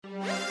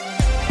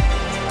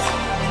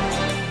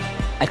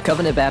At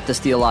Covenant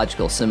Baptist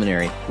Theological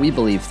Seminary, we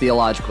believe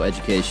theological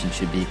education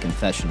should be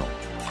confessional.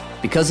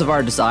 Because of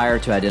our desire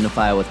to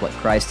identify with what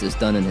Christ has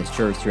done in His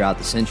church throughout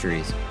the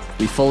centuries,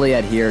 we fully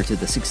adhere to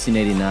the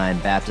 1689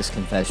 Baptist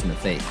Confession of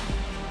Faith.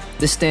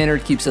 This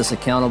standard keeps us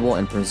accountable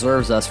and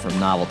preserves us from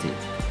novelty.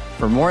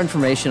 For more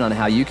information on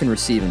how you can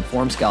receive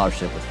informed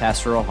scholarship with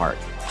pastoral heart,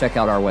 check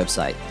out our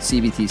website,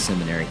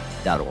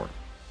 cbtseminary.org.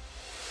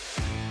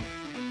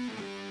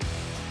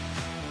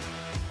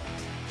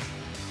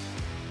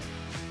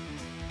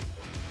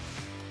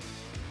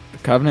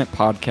 The Covenant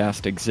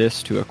Podcast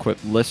exists to equip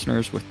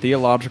listeners with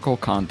theological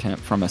content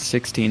from a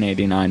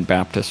 1689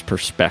 Baptist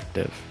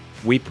perspective.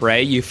 We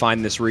pray you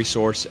find this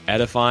resource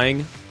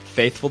edifying,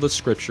 faithful to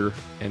Scripture,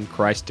 and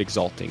Christ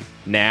exalting.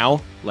 Now,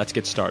 let's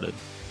get started.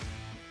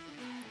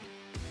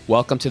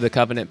 Welcome to the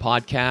Covenant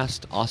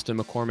Podcast. Austin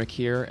McCormick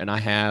here, and I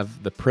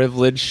have the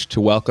privilege to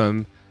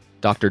welcome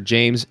Dr.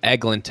 James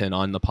Eglinton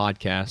on the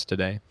podcast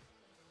today.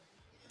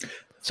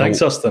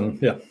 Thanks, Austin.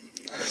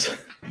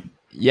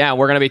 Yeah,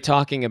 we're going to be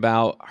talking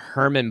about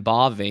Herman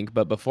Bavinck,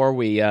 but before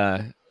we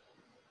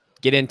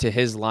get into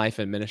his life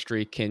and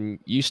ministry, can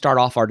you start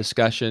off our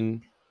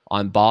discussion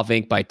on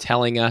Bavinck by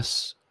telling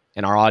us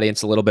and our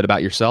audience a little bit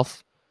about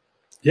yourself?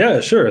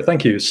 Yeah, sure.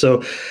 Thank you.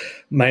 So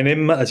my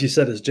name, as you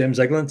said, is James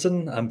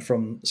Eglinton. I'm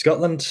from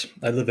Scotland.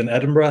 I live in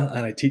Edinburgh,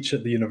 and I teach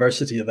at the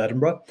University of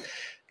Edinburgh.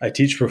 I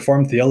teach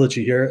Reformed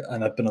theology here,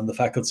 and I've been on the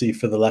faculty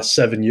for the last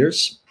 7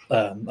 years.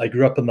 I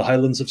grew up in the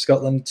Highlands of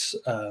Scotland,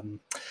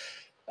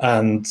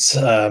 and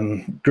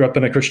grew up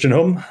in a Christian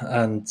home,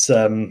 and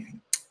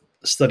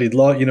studied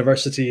law at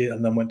university,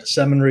 and then went to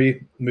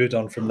seminary, moved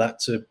on from that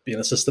to be an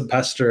assistant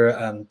pastor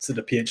and did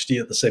a PhD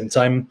at the same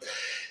time.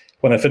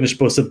 When I finished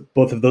both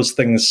of those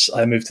things,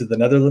 I moved to the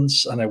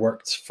Netherlands, and I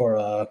worked for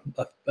a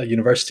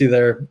university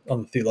there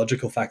on the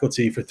theological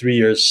faculty for 3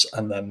 years,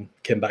 and then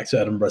came back to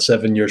Edinburgh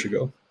 7 years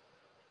ago.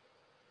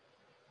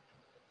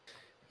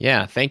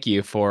 Yeah, thank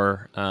you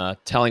for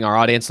telling our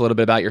audience a little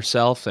bit about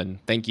yourself, and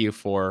thank you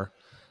for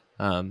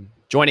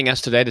joining us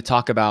today to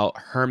talk about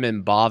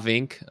Herman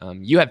Bavinck.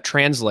 You have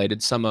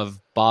translated some of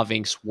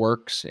Bavinck's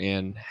works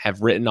and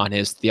have written on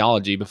his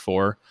theology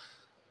before.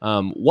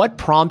 What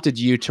prompted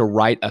you to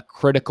write a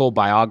critical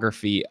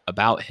biography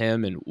about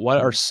him, and what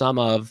are some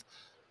of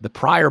the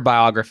prior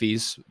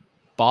biographies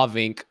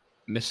Bavinck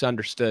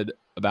misunderstood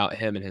about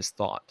him and his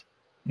thought?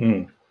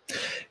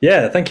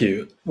 Yeah, thank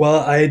you.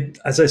 Well,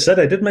 as I said,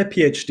 I did my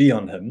PhD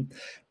on him,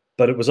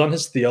 but it was on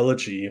his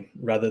theology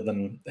rather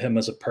than him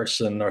as a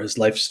person or his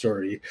life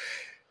story.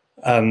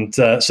 And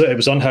so it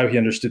was on how he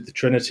understood the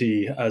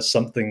Trinity as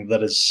something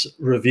that is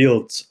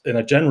revealed in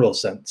a general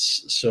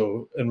sense.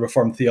 So in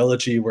Reformed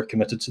theology, we're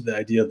committed to the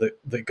idea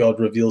that God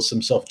reveals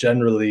himself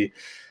generally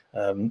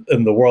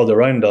in the world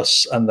around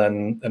us, and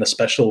then in a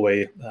special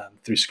way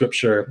through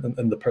Scripture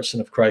in the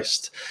person of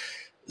Christ.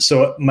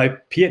 So my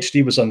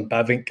PhD was on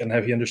Bavinck and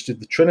how he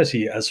understood the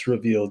Trinity as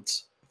revealed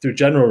through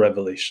general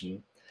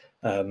revelation.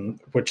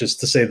 Which is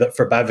to say that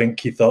for Bavinck,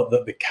 he thought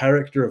that the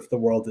character of the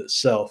world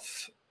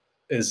itself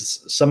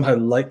is somehow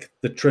like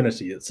the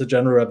Trinity. It's a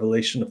general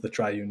revelation of the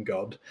triune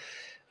God.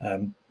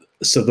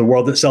 So the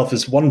world itself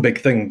is one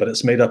big thing, but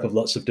it's made up of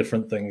lots of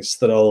different things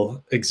that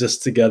all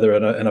exist together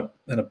in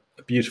a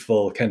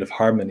beautiful kind of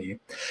harmony.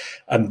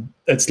 And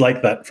it's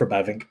like that for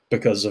Bavinck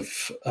because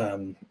of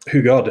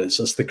who God is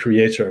as the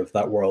creator of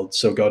that world.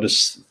 So God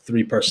is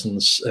three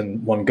persons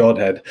in one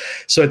Godhead.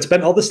 So I'd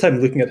spent all this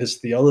time looking at his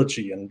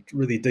theology and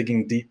really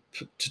digging deep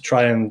to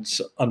try and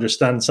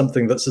understand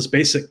something that's as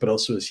basic but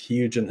also as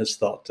huge in his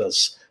thought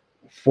as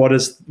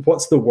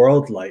what's the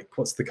world like?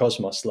 What's the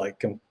cosmos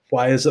like? And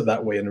why is it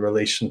that way in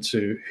relation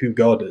to who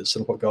God is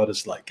and what God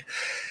is like?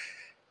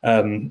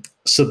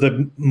 So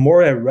the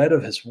more I read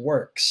of his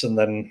works, and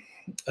then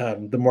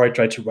the more I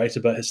tried to write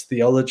about his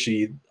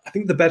theology, I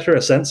think the better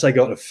a sense I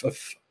got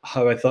of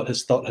how I thought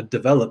his thought had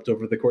developed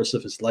over the course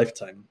of his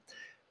lifetime.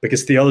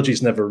 Because theology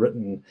is never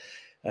written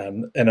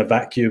in a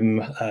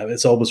vacuum.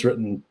 It's always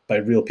written by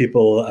real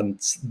people, and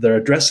they're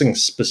addressing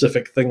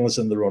specific things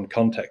in their own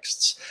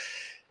contexts.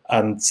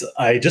 And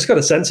I just got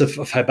a sense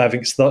of how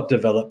Bavinck's thought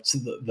developed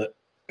that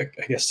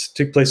I guess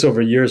took place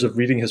over years of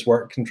reading his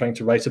work and trying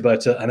to write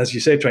about it. And as you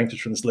say, trying to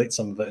translate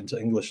some of it into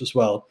English as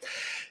well.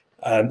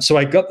 So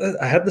I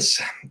had this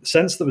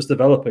sense that was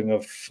developing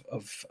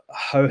of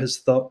how his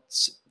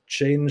thoughts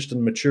changed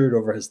and matured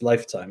over his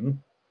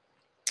lifetime,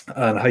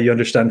 and how you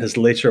understand his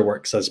later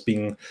works as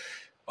being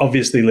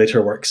obviously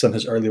later works and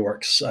his early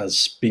works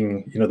as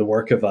being, the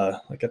work of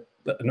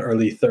an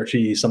early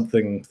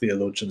 30-something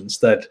theologian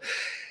instead.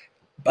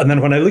 And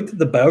then when I looked at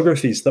the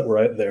biographies that were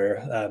out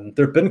there,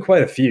 there have been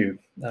quite a few,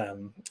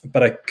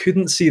 but I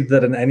couldn't see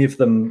that in any of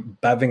them,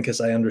 Bavinck, as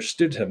I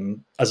understood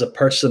him as a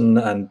person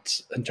and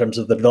in terms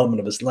of the development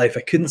of his life,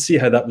 I couldn't see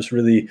how that was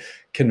really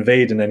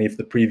conveyed in any of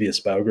the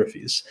previous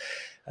biographies.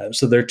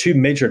 So there are two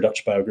major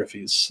Dutch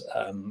biographies.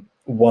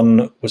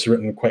 One was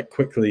written quite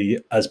quickly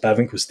as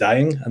Bavinck was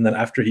dying, and then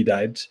after he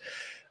died.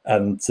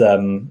 And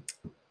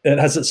it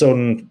has its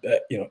own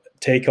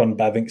take on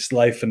Bavinck's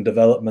life and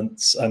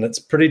developments, and it's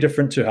pretty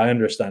different to how I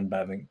understand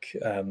Bavinck.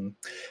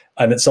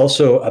 And it's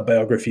also a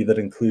biography that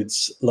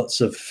includes lots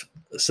of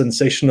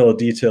sensational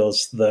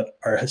details that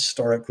are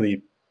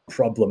historically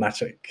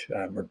problematic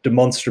or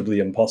demonstrably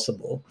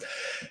impossible.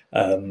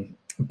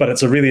 But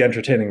it's a really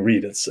entertaining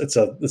read. It's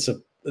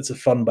a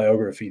fun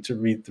biography to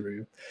read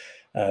through.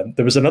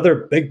 There was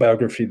another big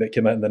biography that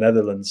came out in the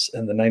Netherlands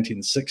in the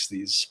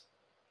 1960s.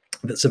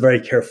 That's a very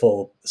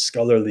careful,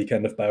 scholarly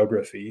kind of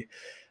biography,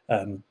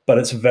 but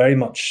it's very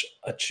much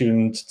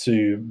attuned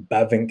to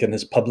Bavinck and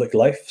his public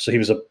life. So he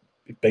was a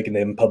big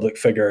name public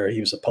figure. He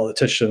was a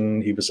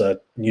politician. He was a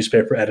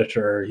newspaper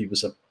editor. He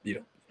was a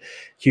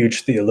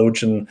huge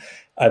theologian,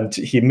 and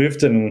he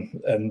moved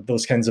in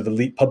those kinds of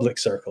elite public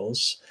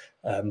circles.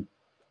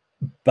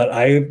 But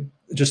I,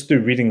 just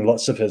through reading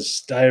lots of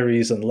his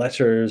diaries and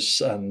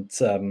letters and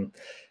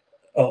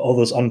all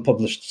those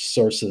unpublished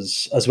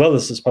sources, as well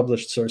as his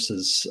published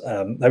sources,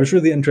 I was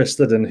really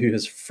interested in who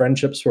his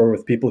friendships were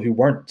with people who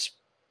weren't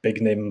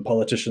big name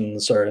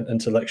politicians or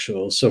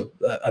intellectuals. So,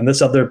 and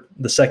the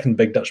second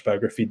big Dutch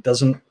biography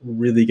doesn't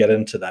really get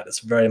into that. It's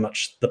very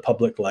much the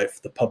public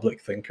life, the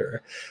public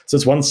thinker. So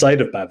it's one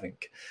side of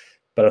Bavinck,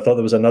 but I thought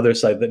there was another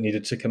side that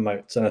needed to come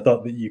out. And I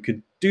thought that you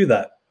could do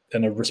that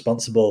in a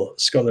responsible,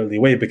 scholarly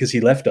way, because he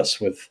left us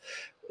with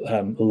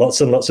lots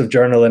and lots of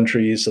journal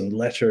entries and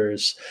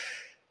letters,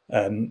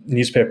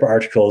 newspaper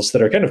articles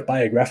that are kind of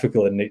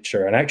biographical in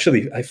nature. And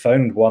actually, I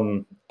found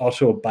one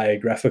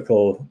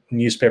autobiographical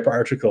newspaper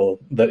article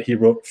that he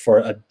wrote for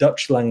a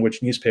Dutch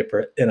language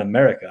newspaper in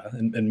America,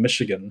 in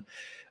Michigan,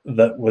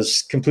 that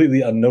was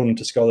completely unknown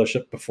to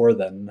scholarship before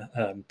then.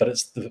 But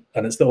it's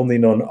the only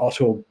known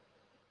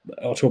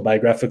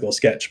autobiographical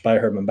sketch by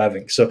Herman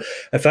Bavinck. So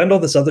I found all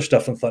this other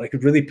stuff and thought I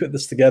could really put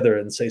this together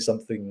and say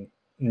something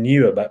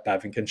new about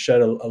Bavinck and shed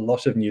a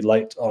lot of new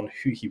light on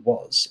who he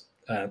was.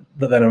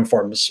 That then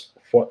informs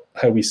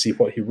how we see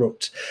what he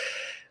wrote.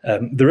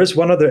 There is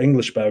one other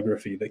English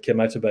biography that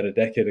came out about a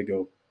decade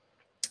ago,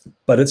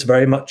 but it's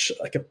very much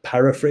like a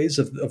paraphrase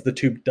of the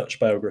two Dutch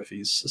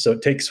biographies. So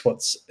it takes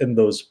what's in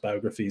those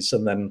biographies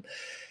and then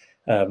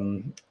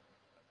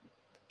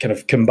kind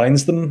of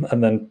combines them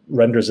and then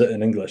renders it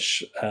in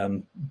English.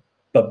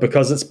 But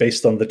because it's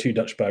based on the two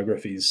Dutch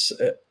biographies,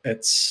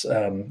 it's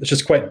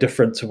just quite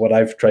different to what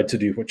I've tried to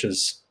do, which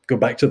is go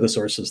back to the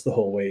sources the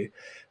whole way,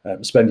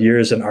 spend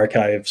years in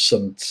archives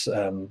and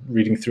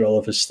reading through all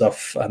of his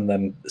stuff, and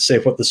then say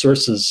what the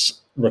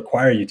sources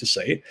require you to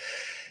say,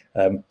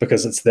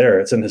 because it's there,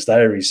 it's in his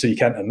diary, so you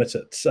can't omit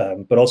it,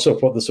 but also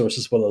what the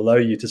sources will allow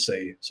you to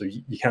say. So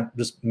you can't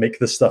just make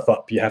this stuff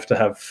up. You have to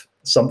have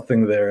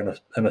something there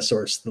in a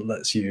source that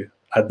lets you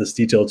add this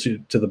detail to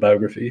the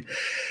biography.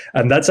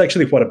 And that's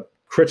actually what a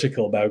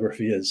critical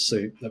biography is.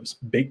 So that was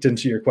baked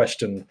into your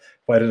question,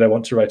 why did I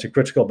want to write a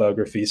critical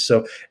biography?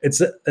 So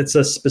it's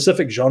a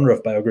specific genre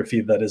of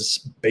biography that is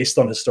based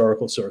on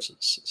historical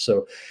sources.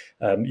 So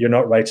you're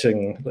not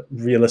writing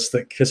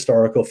realistic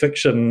historical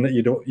fiction.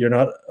 You're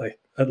not like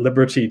at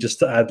liberty just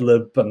to ad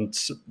lib and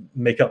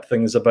make up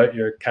things about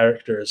your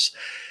characters.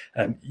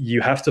 You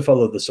have to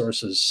follow the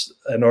sources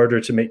in order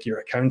to make your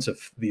account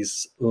of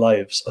these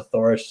lives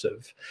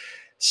authoritative.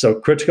 So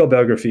critical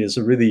biography is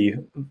a really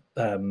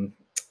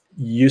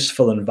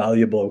useful and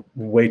valuable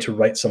way to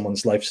write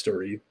someone's life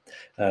story.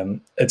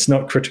 It's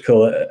not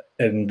critical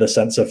in the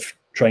sense of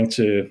trying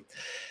to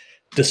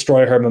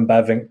destroy Herman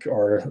Bavinck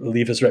or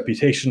leave his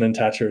reputation in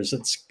tatters.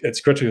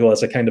 It's critical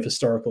as a kind of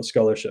historical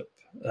scholarship.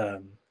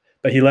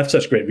 But he left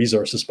such great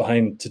resources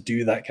behind to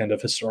do that kind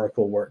of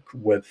historical work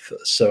with.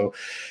 So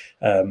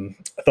I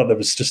thought that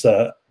was just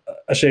a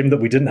shame that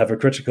we didn't have a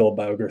critical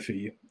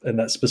biography in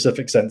that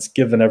specific sense,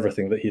 given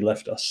everything that he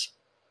left us.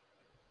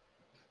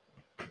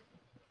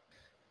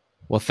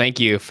 Well, thank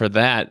you for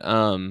that.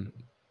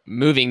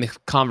 Moving the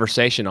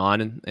conversation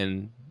on,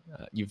 and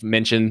you've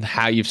mentioned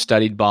how you've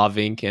studied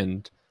Bavinck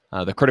and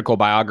the critical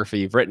biography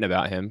you've written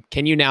about him.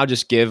 Can you now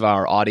just give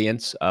our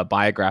audience a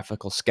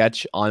biographical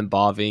sketch on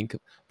Bavinck,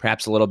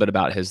 perhaps a little bit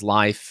about his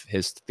life,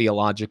 his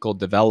theological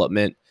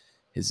development,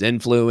 his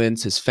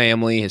influence, his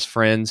family, his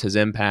friends, his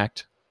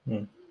impact?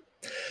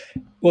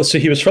 Well, so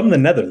he was from the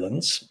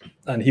Netherlands,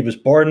 and he was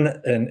born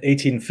in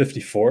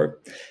 1854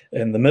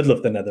 in the middle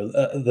of the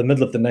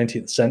middle of the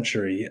 19th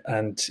century,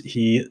 and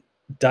he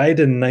died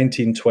in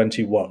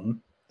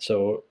 1921,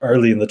 so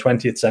early in the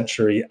 20th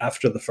century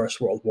after the First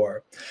World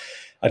War.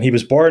 And he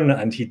was born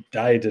and he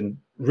died in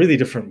really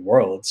different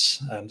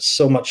worlds.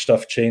 So much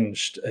stuff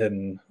changed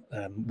in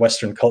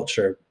Western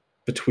culture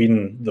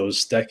between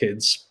those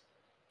decades.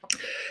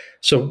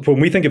 So when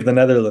we think of the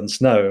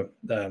Netherlands now,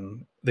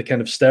 the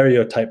kind of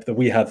stereotype that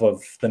we have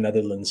of the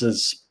Netherlands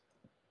is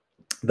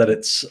that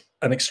it's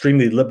an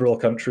extremely liberal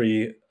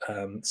country.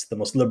 It's the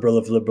most liberal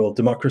of liberal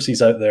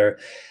democracies out there.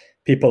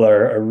 People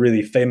are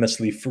really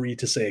famously free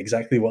to say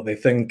exactly what they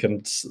think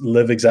and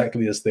live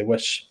exactly as they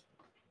wish.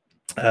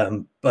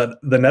 But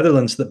the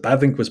Netherlands that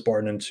Bavinck was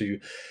born into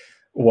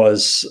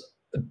was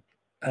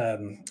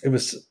it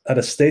was at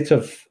a state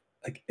of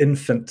like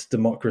infant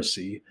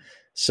democracy.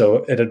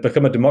 So it had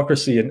become a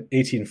democracy in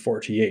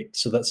 1848.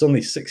 So that's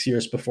only 6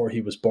 years before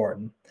he was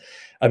born.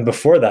 And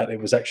before that,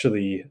 it was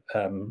actually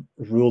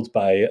ruled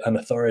by an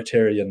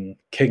authoritarian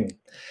king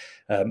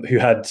who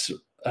had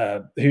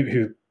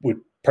who would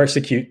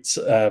persecute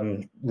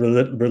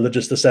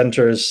religious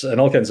dissenters in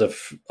all kinds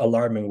of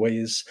alarming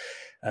ways.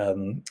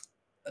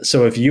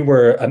 So if you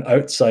were an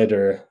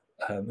outsider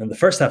in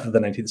the first half of the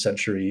 19th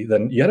century,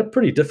 then you had a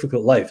pretty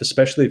difficult life,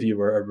 especially if you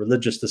were a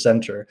religious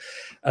dissenter.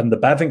 And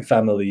the Bavinck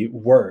family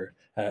were.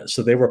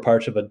 So they were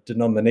part of a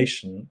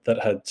denomination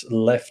that had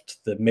left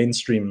the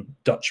mainstream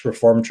Dutch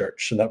Reformed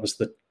Church, and that was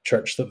the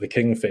church that the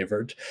king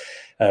favored.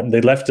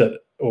 They left it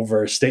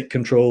over state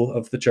control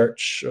of the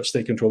church, or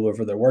state control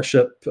over their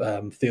worship,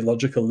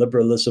 theological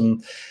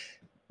liberalism.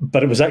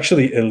 But it was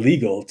actually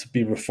illegal to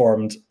be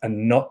Reformed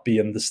and not be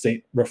in the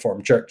state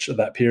Reformed Church at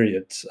that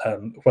period,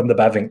 when the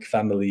Bavinck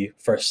family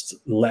first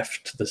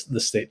left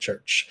the state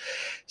church.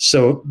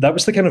 So that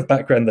was the kind of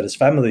background that his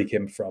family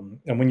came from.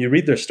 And when you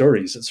read their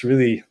stories, it's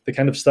really the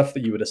kind of stuff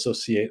that you would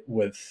associate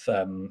with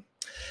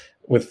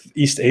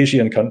East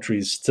Asian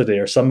countries today,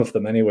 or some of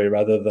them anyway,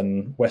 rather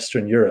than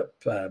Western Europe.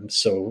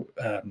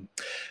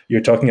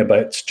 You're talking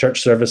about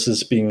church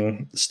services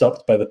being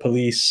stopped by the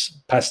police,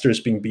 pastors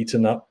being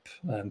beaten up,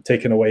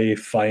 taken away,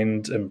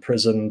 fined,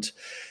 imprisoned.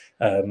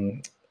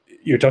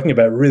 You're talking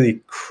about really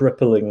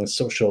crippling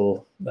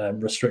social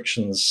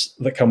restrictions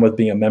that come with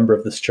being a member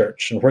of this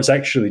church, and where it's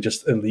actually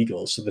just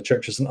illegal. So the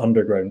church is an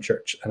underground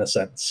church in a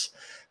sense.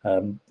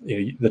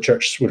 The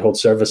church would hold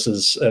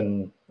services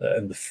in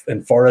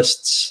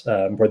forests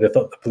where they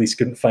thought the police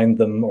couldn't find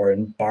them, or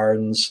in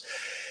barns.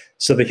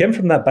 So they came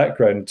from that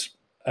background,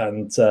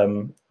 and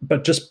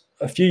but just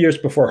a few years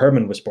before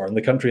Herman was born,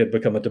 the country had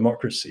become a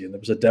democracy, and there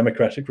was a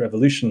democratic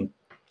revolution.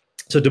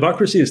 So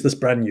democracy is this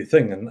brand new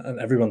thing, and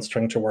everyone's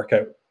trying to work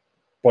out,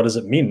 what does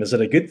it mean? Is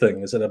it a good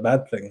thing? Is it a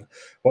bad thing?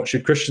 What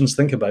should Christians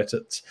think about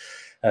it?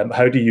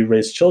 How do you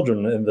raise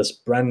children in this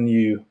brand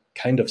new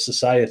kind of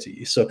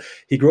society? So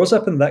he grows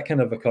up in that kind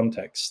of a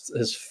context.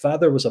 His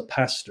father was a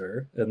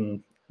pastor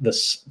in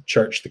this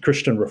church, the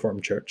Christian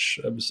Reformed Church.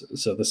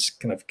 So this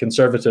kind of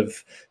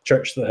conservative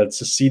church that had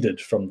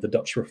seceded from the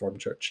Dutch Reformed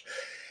Church.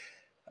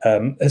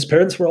 His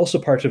parents were also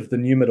part of the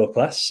new middle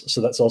class.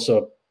 So that's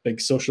also a big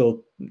social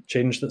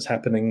change that's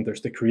happening.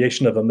 There's the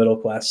creation of a middle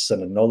class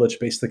and a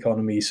knowledge-based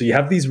economy. So you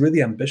have these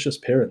really ambitious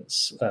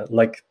parents,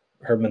 like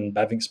Herman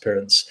Bavinck's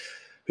parents,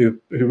 who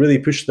really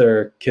pushed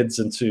their kids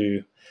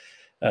into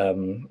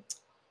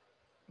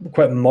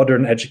quite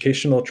modern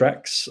educational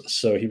tracks.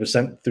 So he was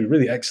sent through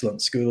really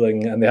excellent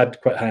schooling, and they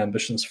had quite high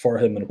ambitions for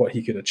him and what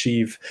he could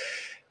achieve.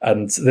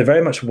 And they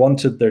very much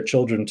wanted their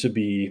children to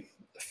be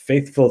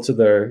faithful to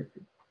their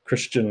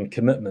Christian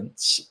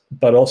commitments,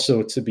 but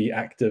also to be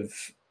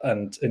active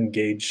and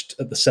engaged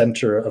at the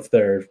center of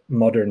their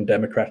modern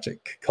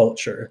democratic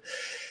culture.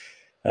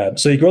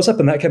 So he grows up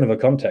in that kind of a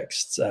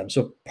context.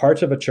 So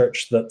part of a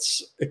church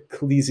that's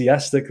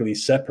ecclesiastically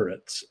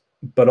separate,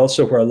 but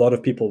also where a lot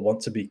of people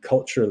want to be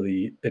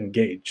culturally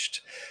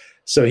engaged.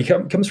 So he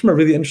comes from a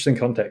really interesting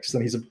context,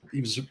 and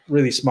he was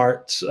really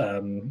smart.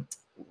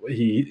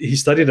 He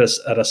studied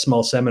at a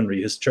small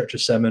seminary, his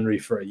church's seminary,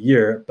 for a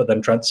year, but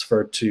then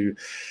transferred to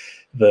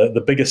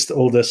the biggest,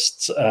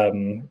 oldest,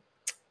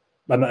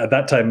 and at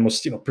that time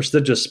most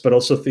prestigious, but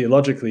also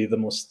theologically the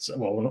most,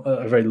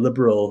 a very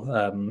liberal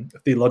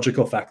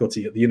theological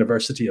faculty at the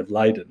University of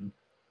Leiden.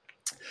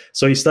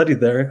 So he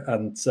studied there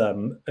and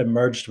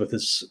emerged with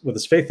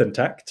his faith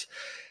intact,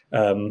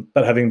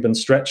 but having been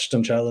stretched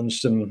and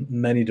challenged in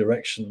many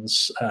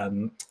directions.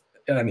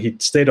 And he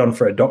stayed on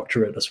for a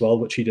doctorate as well,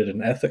 which he did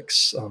in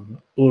ethics,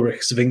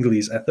 Ulrich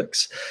Zwingli's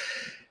Ethics.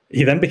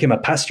 He then became a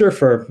pastor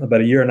for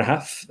about a year and a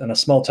half in a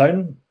small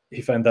town.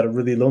 He found that a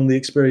really lonely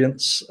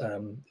experience.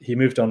 He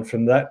moved on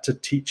from that to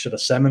teach at a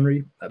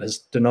seminary, at his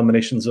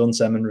denomination's own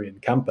seminary in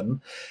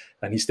Kampen.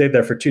 And he stayed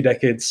there for 2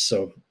 decades,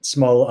 so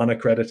small,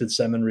 unaccredited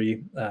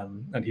seminary.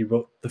 And he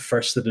wrote the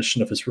first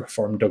edition of his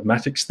Reformed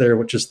Dogmatics there,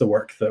 which is the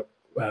work that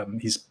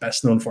he's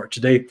best known for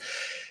today.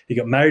 He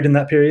got married in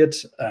that period.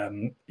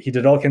 He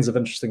did all kinds of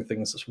interesting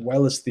things as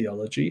well as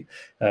theology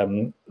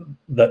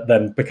that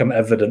then become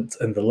evident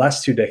in the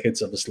last 2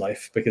 decades of his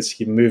life, because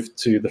he moved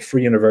to the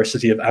Free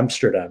University of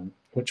Amsterdam,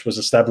 which was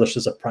established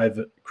as a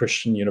private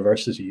Christian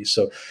university.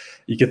 So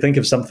you could think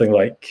of something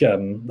like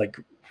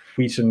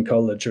Wheaton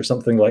College or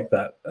something like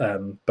that,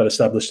 but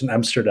established in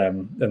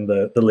Amsterdam in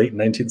the late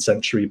 19th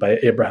century by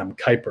Abraham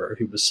Kuyper,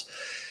 who was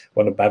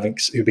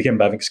who became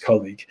Bavinck's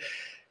colleague.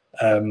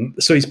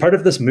 So he's part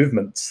of this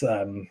movement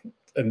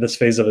in this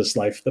phase of his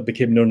life that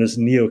became known as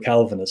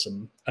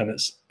Neo-Calvinism. And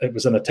it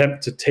was an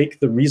attempt to take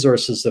the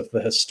resources of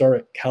the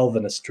historic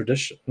Calvinist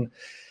tradition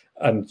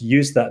and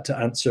use that to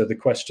answer the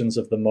questions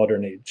of the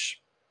modern age.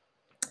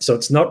 So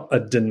it's not a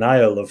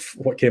denial of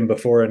what came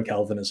before in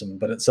Calvinism,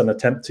 but it's an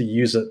attempt to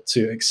use it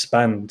to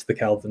expand the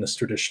Calvinist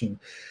tradition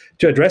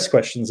to address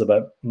questions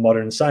about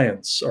modern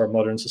science or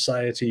modern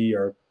society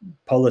or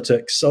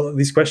politics, all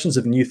these questions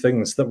of new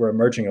things that were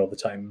emerging all the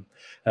time.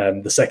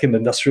 The second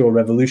industrial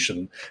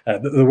revolution,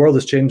 the world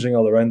is changing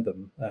all around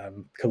them.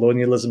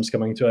 Colonialism's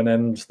coming to an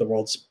end. The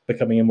world's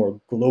becoming a more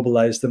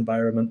globalized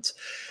environment.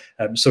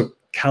 So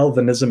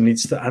Calvinism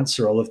needs to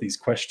answer all of these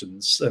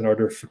questions in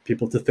order for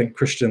people to think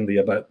Christianly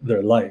about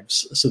their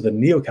lives. So the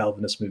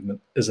Neo-Calvinist movement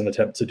is an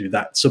attempt to do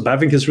that. So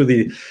Bavinck is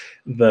really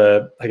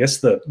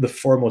the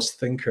foremost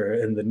thinker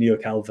in the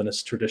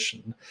Neo-Calvinist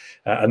tradition.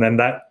 And then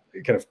that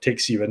kind of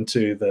takes you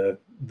into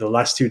the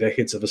last 2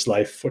 decades of his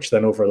life, which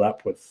then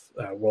overlap with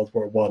World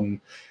War I.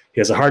 He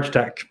has a heart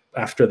attack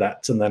after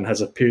that, and then has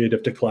a period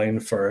of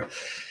decline for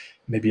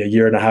maybe a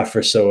year and a half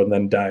or so, and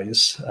then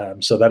dies.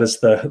 So that is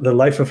the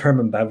life of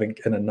Herman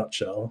Bavinck in a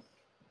nutshell.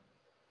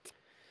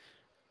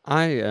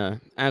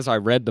 As I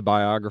read the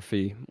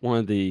biography, one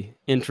of the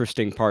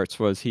interesting parts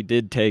was he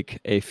did take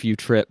a few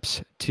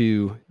trips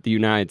to the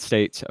United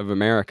States of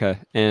America,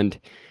 and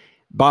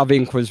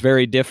Bavinck was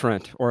very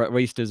different, or at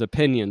least his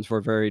opinions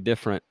were very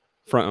different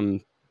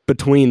from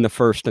between the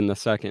first and the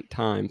second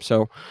time.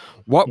 So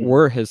what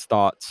were his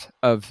thoughts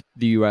of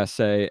the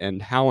USA,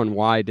 and how and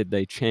why did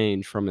they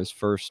change from his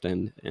first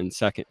and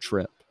second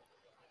trip?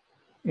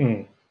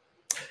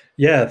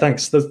 Yeah,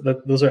 thanks.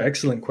 Those are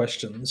excellent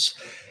questions.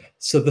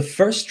 So the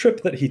first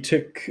trip that he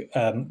took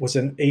was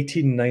in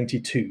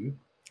 1892,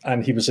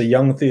 and he was a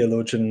young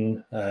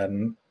theologian,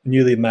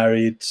 newly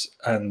married,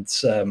 and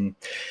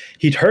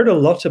he'd heard a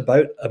lot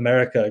about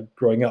America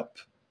growing up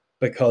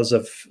because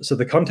of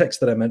the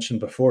context that I mentioned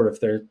before of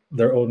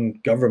their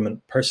own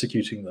government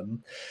persecuting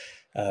them.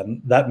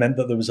 That meant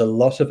that there was a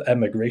lot of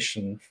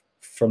emigration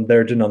from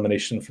their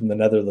denomination from the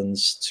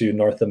Netherlands to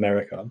North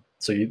America.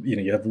 So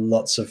you have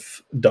lots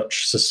of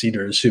Dutch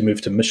seceders who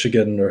moved to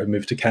Michigan or who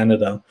moved to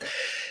Canada.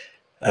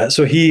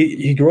 So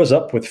he grows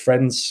up with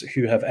friends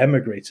who have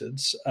emigrated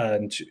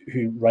and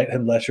who write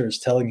him letters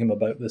telling him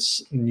about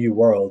this new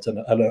world and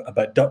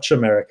about Dutch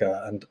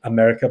America and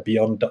America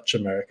beyond Dutch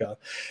America.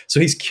 So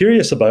he's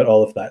curious about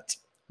all of that.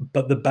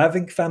 But the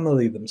Bavinck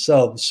family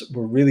themselves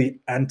were really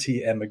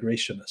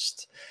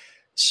anti-emigrationist.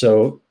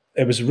 So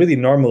it was really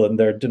normal in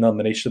their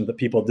denomination that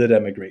people did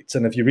emigrate.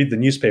 And if you read the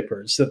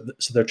newspapers,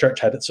 so their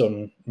church had its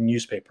own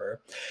newspaper.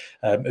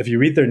 If you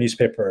read their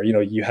newspaper,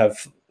 you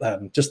have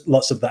just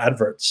lots of the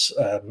adverts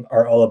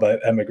are all about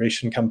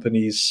emigration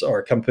companies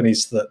or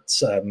companies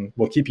that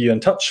will keep you in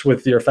touch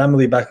with your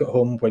family back at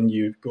home when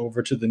you go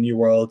over to the New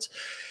World.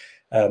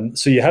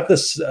 So you have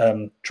this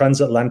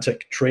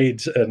transatlantic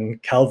trade in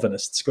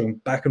Calvinists going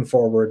back and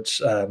forward.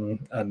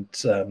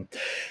 So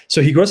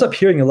he grows up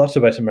hearing a lot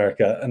about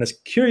America and is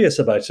curious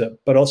about it,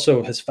 but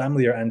also his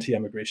family are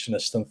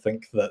anti-emigrationist and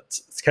think that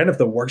it's kind of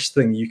the worst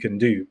thing you can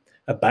do.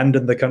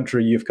 Abandon the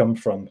country you've come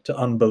from to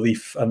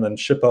unbelief and then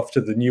ship off to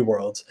the New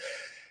World.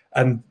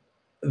 And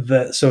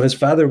so his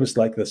father was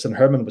like this, and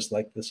Herman was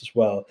like this as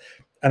well.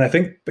 And I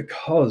think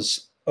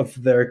because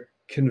of their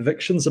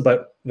convictions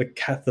about the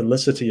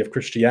Catholicity of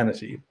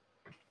Christianity.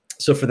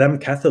 So for them,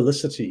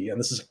 Catholicity, and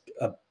this is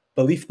a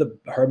belief that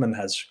Herman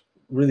has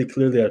really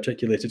clearly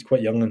articulated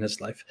quite young in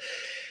his life.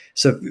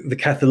 So the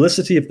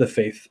Catholicity of the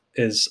faith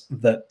is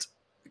that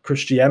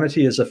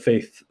Christianity is a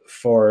faith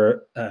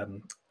for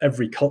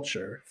every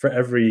culture, for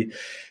every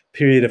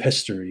period of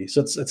history.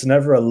 So it's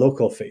never a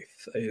local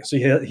faith. So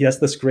he has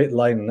this great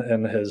line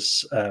in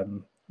his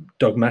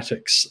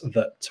dogmatics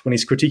that when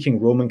he's critiquing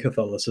Roman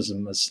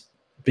Catholicism as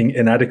being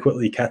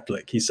inadequately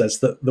Catholic, he says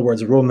that the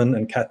words Roman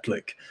and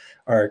Catholic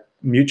are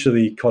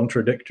mutually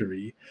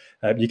contradictory.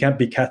 You can't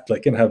be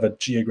Catholic and have a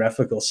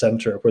geographical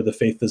center where the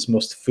faith is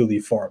most fully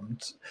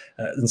formed.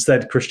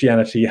 Instead,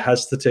 Christianity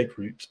has to take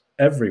root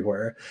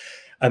everywhere.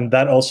 And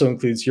that also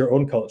includes your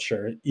own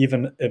culture,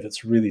 even if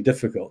it's really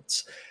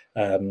difficult.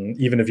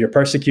 Even if you're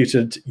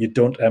persecuted, you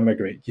don't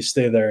emigrate. You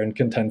stay there and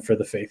contend for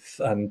the faith.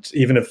 And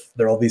even if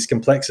there are all these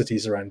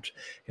complexities around,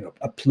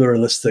 a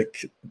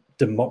pluralistic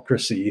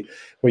democracy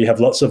where you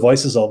have lots of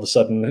voices all of a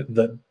sudden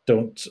that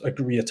don't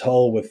agree at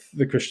all with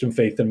the Christian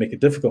faith and make it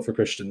difficult for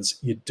Christians,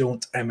 you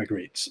don't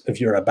emigrate. If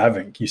you're a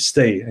Bavinck, you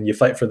stay and you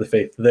fight for the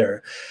faith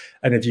there.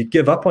 And if you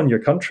give up on your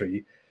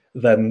country,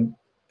 then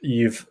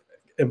you've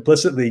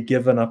implicitly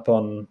given up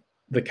on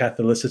the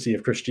Catholicity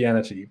of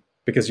Christianity,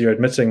 because you're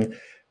admitting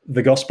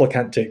the gospel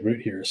can't take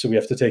root here, so we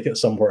have to take it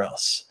somewhere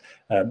else.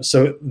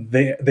 So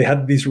they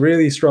had these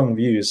really strong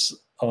views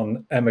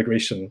on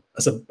emigration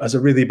as a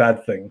really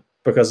bad thing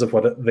because of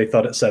what they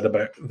thought it said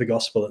about the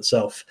gospel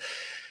itself,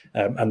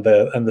 and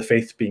the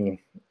faith being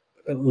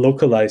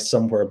localized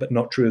somewhere but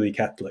not truly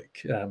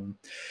Catholic.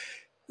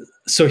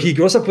 So he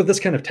grows up with this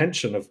kind of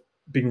tension of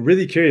being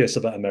really curious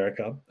about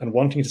America and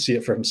wanting to see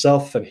it for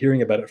himself and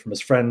hearing about it from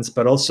his friends,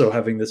 but also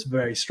having this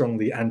very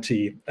strongly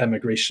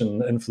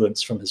anti-emigration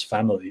influence from his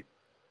family.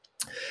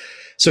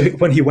 So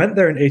when he went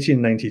there in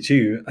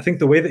 1892, I think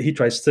the way that he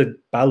tries to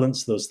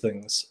balance those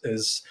things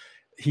is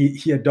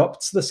he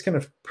adopts this kind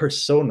of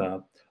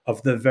persona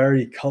of the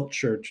very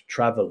cultured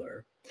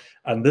traveler.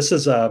 And this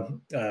is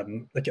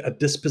like a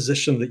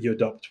disposition that you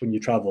adopt when you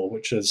travel,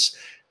 which is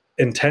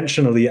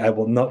intentionally, I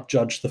will not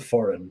judge the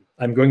foreign.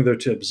 I'm going there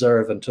to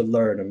observe and to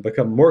learn and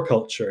become more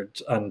cultured,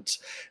 and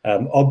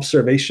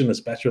observation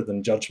is better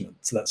than judgment.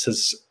 So that's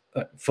his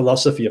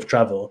philosophy of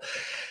travel.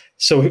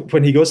 So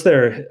when he goes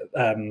there,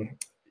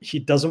 he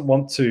doesn't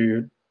want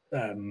to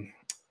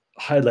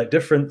highlight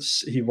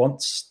difference. He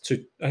wants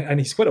to, and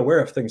he's quite aware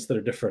of things that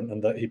are different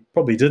and that he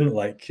probably didn't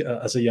like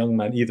as a young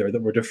man either,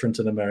 that were different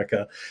in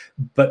America.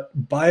 But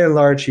by and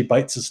large, he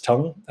bites his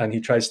tongue and he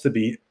tries to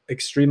be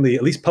extremely,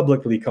 at least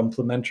publicly,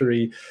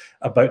 complimentary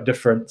about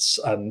difference.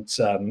 And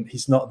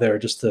he's not there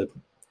just to,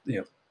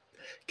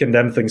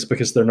 condemn things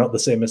because they're not the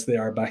same as they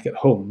are back at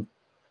home.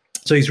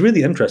 So he's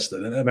really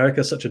interested in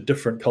America, such a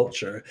different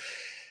culture.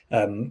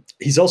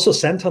 He's also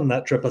sent on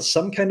that trip as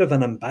some kind of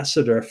an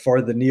ambassador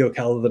for the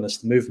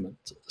neo-Calvinist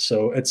movement.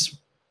 So it's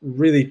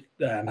really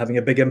having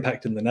a big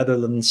impact in the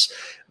Netherlands.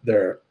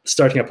 They're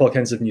starting up all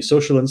kinds of new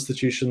social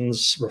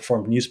institutions,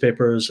 reformed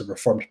newspapers, a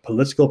reformed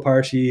political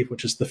party,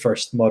 which is the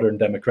first modern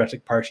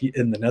democratic party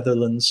in the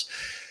Netherlands.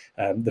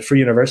 The Free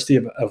University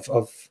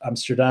of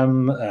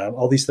Amsterdam,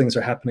 all these things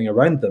are happening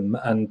around them,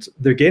 and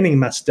they're gaining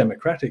mass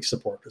democratic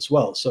support as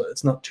well. So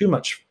it's not too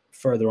much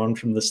further on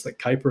from this that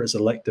Kuyper is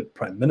elected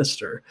prime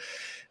minister.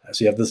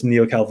 So you have this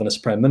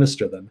neo-Calvinist prime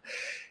minister then.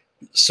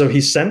 So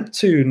he's sent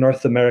to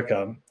North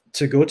America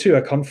to go to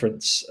a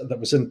conference that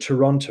was in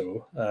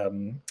Toronto,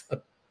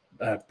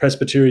 a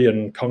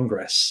Presbyterian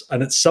Congress.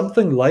 And it's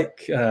something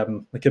like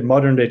in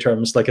modern day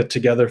terms, like a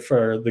Together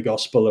for the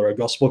Gospel or a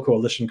Gospel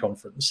Coalition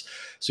conference.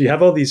 So you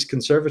have all these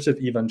conservative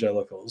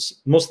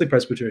evangelicals, mostly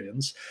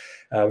Presbyterians,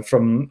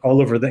 from all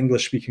over the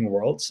English-speaking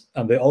world,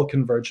 and they all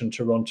converge in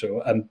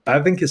Toronto. And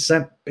Bavinck is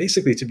sent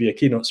basically to be a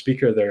keynote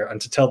speaker there and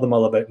to tell them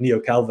all about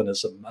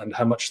neo-Calvinism and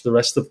how much the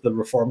rest of the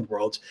Reformed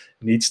world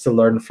needs to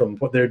learn from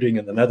what they're doing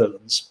in the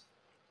Netherlands.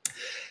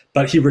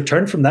 But he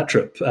returned from that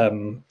trip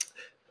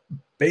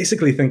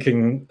basically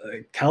thinking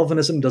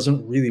Calvinism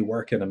doesn't really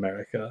work in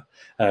America.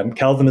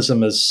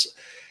 Calvinism is...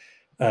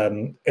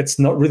 it's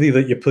not really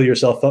that you pull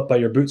yourself up by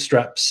your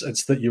bootstraps.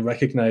 It's that you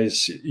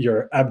recognize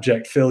your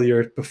abject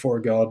failure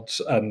before God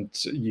and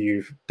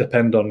you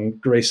depend on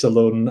grace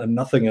alone and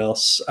nothing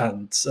else.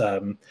 And,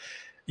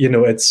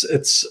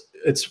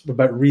 it's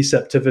about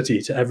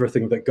receptivity to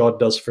everything that God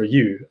does for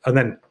you. And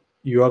then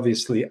you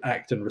obviously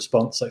act in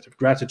response out of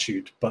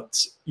gratitude,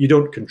 but you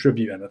don't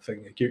contribute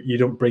anything. You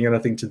don't bring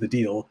anything to the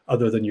deal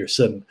other than your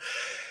sin.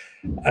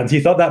 And he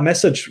thought that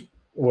message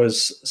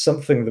was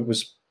something that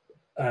was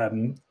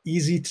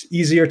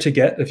easier to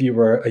get if you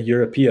were a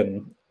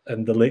European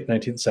in the late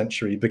 19th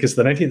century, because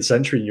the 19th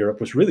century in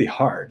Europe was really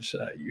hard.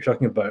 You're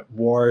talking about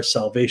war,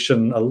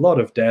 salvation, a lot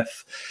of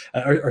death,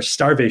 or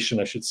starvation,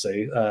 I should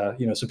say.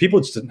 So people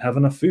just didn't have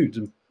enough food.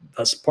 And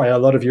that's why a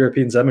lot of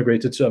Europeans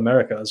emigrated to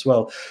America as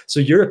well. So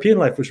European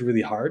life was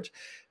really hard.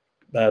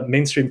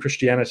 Mainstream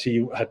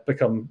Christianity had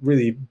become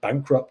really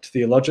bankrupt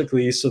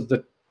theologically. So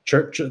the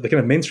church, the kind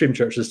of mainstream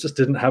churches just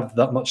didn't have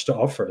that much to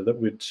offer that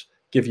would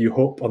give you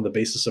hope on the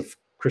basis of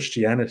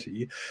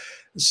Christianity.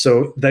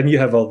 So then you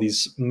have all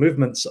these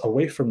movements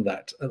away from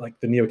that, like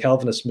the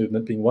neo-Calvinist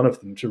movement being one of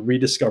them, to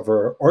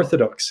rediscover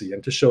orthodoxy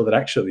and to show that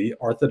actually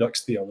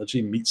orthodox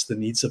theology meets the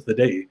needs of the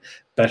day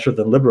better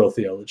than liberal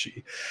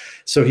theology.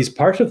 So he's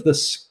part of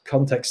this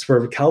context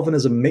where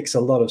Calvinism makes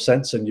a lot of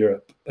sense in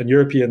Europe, and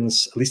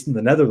Europeans, at least in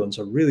the Netherlands,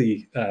 are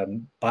really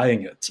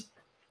buying it.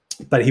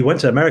 But he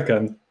went to America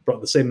and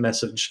brought the same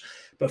message,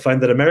 but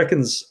found that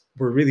Americans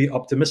were really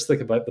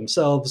optimistic about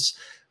themselves,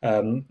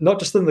 not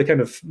just in the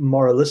kind of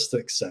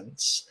moralistic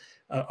sense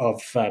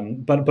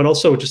but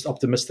also just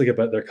optimistic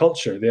about their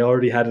culture. They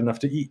already had enough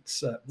to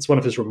eat. It's one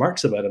of his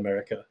remarks about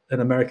America. In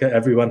America,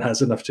 everyone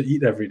has enough to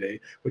eat every day,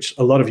 which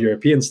a lot of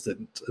Europeans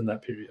didn't in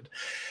that period.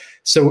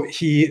 So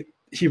he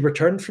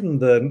returned from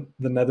the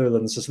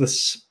Netherlands as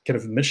this kind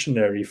of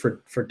missionary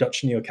for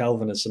Dutch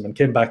neo-Calvinism, and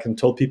came back and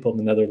told people in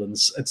the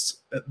Netherlands,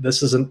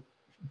 this isn't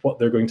what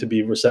they're going to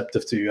be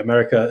receptive to.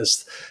 America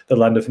is the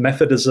land of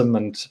Methodism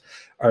and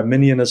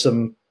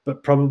Arminianism,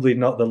 but probably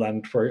not the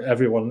land where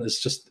everyone is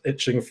just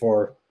itching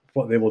for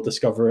what they will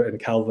discover in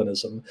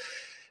Calvinism.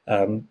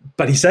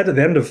 But he said at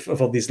the end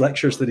of all these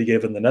lectures that he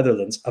gave in the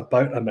Netherlands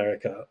about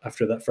America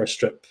after that first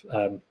trip,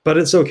 but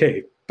it's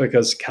okay,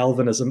 because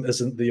Calvinism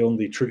isn't the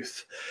only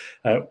truth,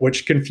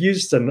 which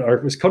confused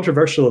or was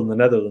controversial in the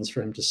Netherlands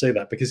for him to say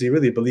that, because he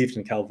really believed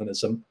in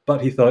Calvinism,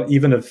 but he thought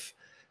even if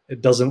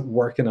it doesn't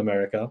work in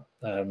America,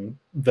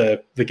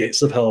 the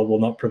gates of hell will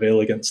not prevail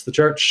against the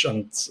church,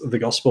 and the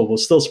gospel will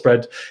still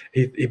spread.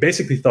 He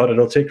basically thought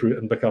it'll take root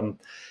and become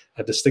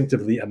a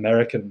distinctively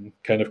American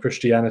kind of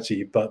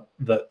Christianity, but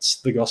that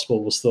the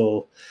gospel will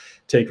still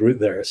take root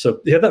there. So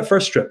he had that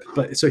first trip,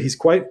 but so he's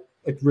quite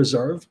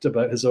reserved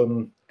about his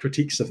own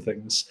critiques of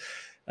things.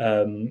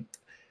 And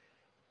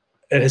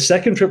his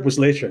second trip was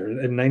later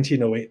in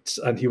 1908,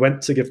 and he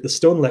went to give the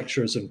Stone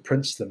Lectures in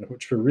Princeton,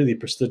 which were really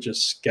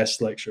prestigious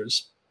guest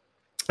lectures.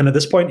 And at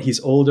this point,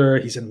 he's older.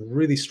 He's in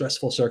really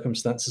stressful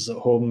circumstances at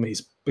home. He's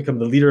become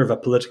the leader of a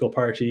political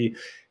party.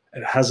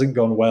 It hasn't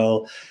gone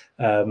well.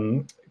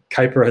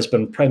 Kuiper has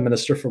been prime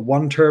minister for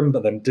one term,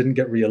 but then didn't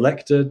get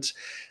re-elected.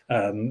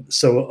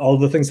 So all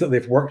the things that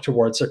they've worked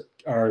towards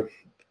are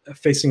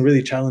facing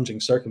really challenging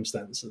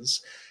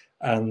circumstances.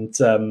 And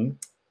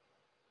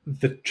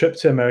the trip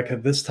to America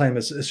this time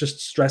is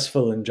just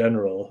stressful in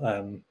general.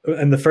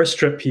 In the first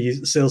trip,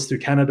 he sails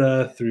through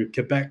Canada, through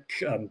Quebec,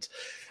 and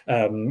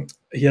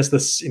he has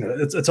this,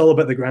 it's all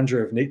about the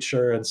grandeur of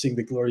nature and seeing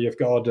the glory of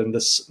God in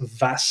this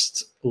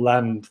vast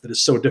land that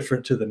is so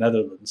different to the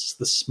Netherlands,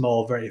 this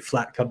small, very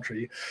flat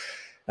country.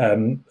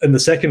 In the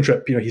second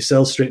trip, he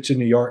sails straight to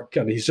New York,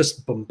 and he's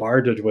just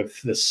bombarded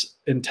with this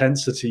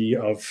intensity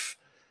of,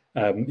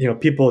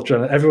 people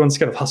everyone's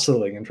kind of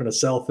hustling and trying to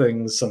sell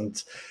things,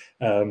 and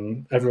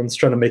everyone's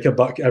trying to make a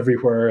buck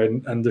everywhere.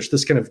 And there's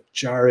this kind of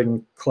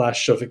jarring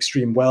clash of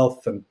extreme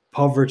wealth and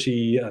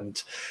poverty.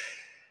 And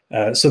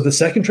so the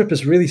second trip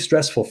is really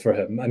stressful for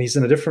him, and he's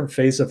in a different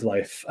phase of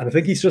life. And I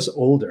think he's just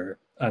older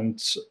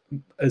and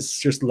is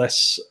just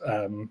less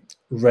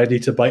ready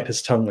to bite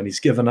his tongue when he's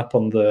given up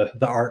on the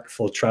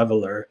artful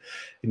traveler,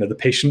 the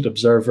patient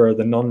observer,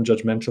 the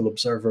non-judgmental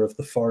observer of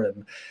the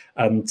foreign.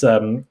 And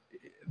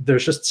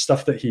there's just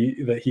stuff that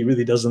he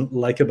really doesn't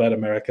like about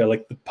America,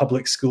 like the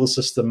public school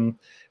system,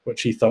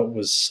 which he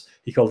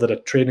called it a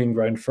training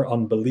ground for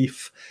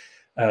unbelief.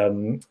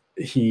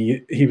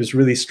 He was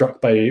really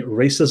struck by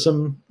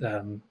racism.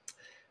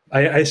 I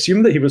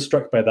assume that he was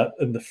struck by that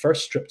in the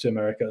first trip to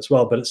America as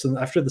well, but it's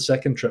after the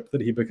second trip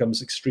that he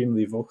becomes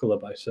extremely vocal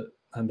about it.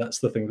 And that's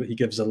the thing that he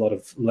gives a lot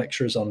of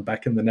lectures on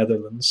back in the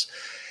Netherlands,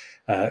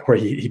 where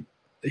he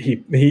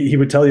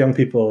would tell young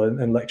people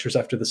in lectures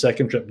after the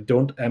second trip,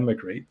 don't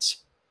emigrate.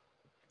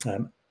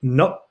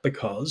 Not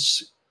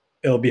because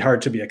it'll be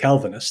hard to be a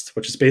Calvinist,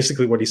 which is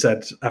basically what he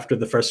said after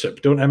the first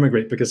trip. Don't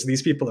emigrate because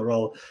these people are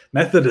all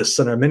Methodists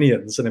and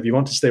Arminians, and if you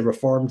want to stay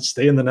Reformed,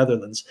 stay in the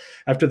Netherlands.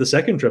 After the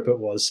second trip, it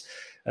was,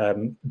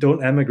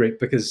 don't emigrate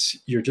because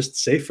you're just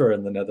safer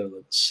in the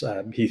Netherlands.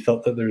 He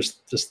thought that there's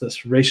just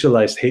this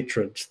racialized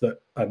hatred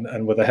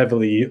and with a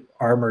heavily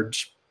armored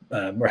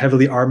or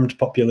heavily armed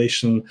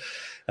population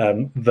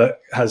that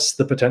has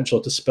the potential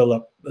to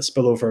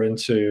spill over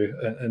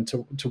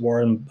into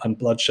war and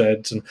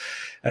bloodshed.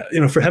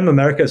 And for him,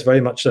 America is very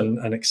much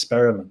an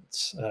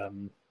experiment.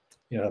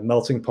 A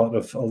melting pot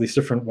of all these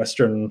different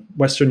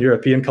Western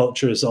European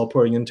cultures all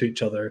pouring into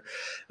each other,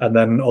 and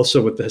then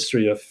also with the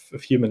history of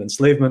human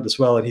enslavement as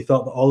well. And he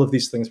thought that all of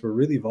these things were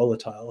really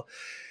volatile.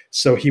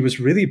 So he was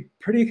really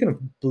pretty kind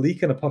of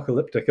bleak and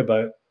apocalyptic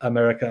about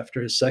America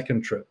after his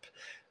second trip.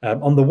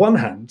 On the one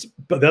hand,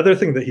 but the other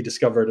thing that he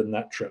discovered in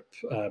that trip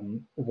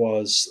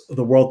was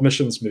the world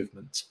missions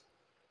movement.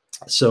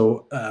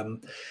 So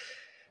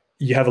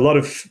you have a lot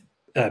of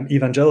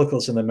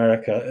evangelicals in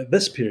America at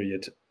this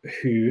period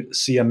who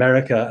see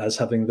America as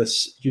having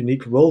this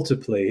unique role to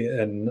play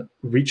in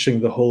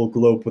reaching the whole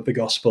globe with the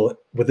gospel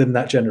within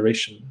that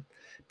generation,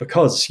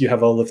 because you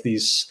have all of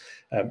these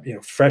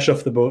fresh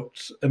off the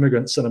boat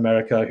immigrants in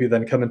America who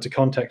then come into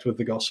contact with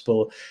the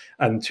gospel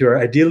and who are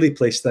ideally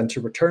placed then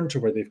to return to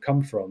where they've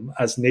come from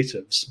as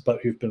natives, but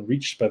who've been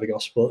reached by the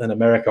gospel in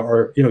America,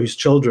 or whose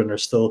children are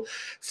still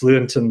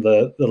fluent in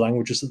the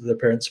languages that their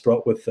parents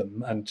brought with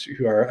them, and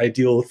who are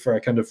ideal for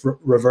a kind of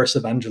reverse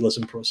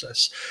evangelism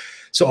process.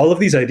 So all of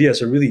these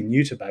ideas are really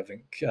new to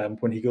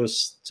Bavinck when he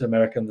goes to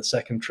America on the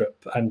second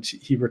trip, and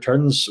he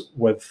returns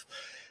with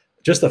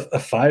just a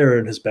fire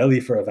in his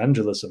belly for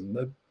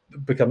evangelism.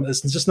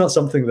 It's just not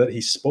something that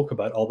he spoke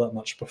about all that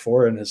much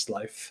before in his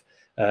life,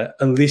 at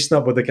least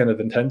not with the kind of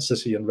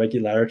intensity and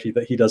regularity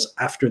that he does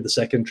after the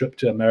second trip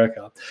to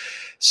America.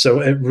 So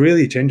it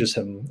really changes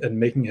him in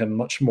making him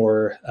much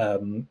more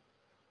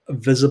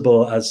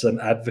visible as an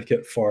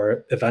advocate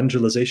for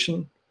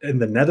evangelization in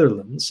the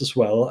Netherlands as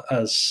well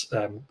as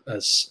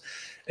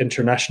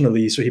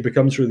internationally. So he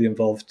becomes really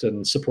involved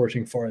in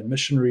supporting foreign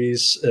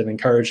missionaries and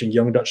encouraging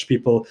young Dutch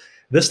people,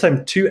 this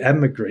time to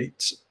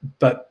emigrate,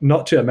 but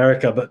not to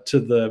America, but to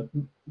the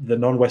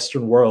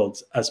non-Western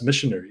world as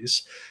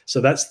missionaries. So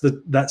that's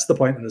the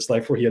point in his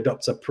life where he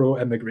adopts a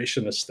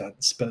pro-emigrationist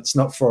stance, but it's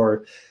not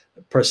for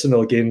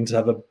personal gain to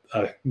have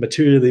a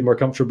materially more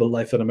comfortable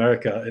life in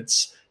America.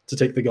 It's to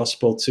take the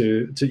gospel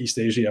to East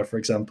Asia, for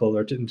example,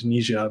 or to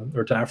Indonesia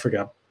or to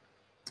Africa.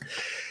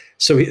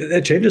 So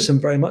it changes him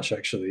very much,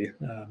 actually.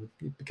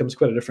 He becomes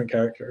quite a different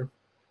character.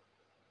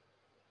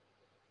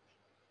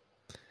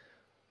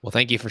 Well,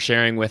 thank you for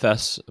sharing with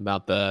us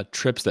about the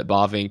trips that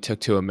Bavinck took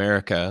to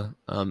America.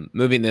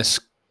 Moving this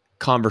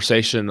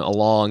conversation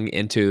along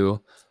into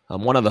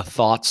one of the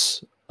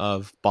thoughts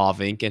of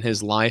Bavinck in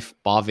his life,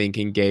 Bavinck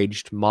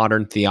engaged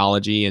modern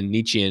theology and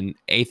Nietzschean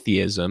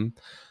atheism.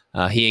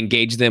 He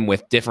engaged them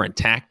with different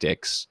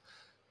tactics.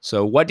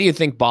 So what do you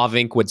think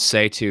Bavinck would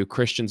say to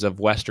Christians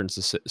of Western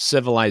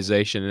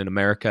civilization in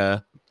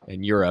America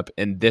and Europe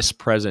in this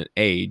present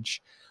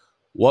age?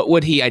 What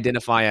would he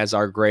identify as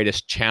our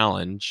greatest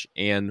challenge,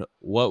 and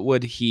what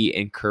would he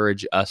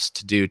encourage us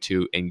to do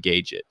to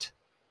engage it?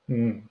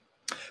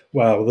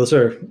 Wow, those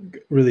are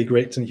really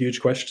great and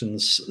huge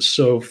questions.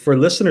 So, for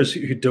listeners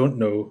who don't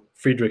know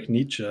Friedrich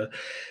Nietzsche,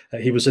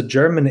 he was a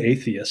German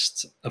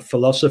atheist, a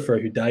philosopher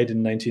who died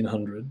in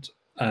 1900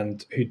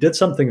 and who did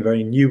something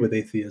very new with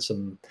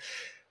atheism,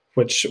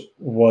 which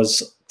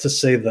was to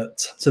say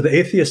that, so the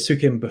atheists who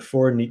came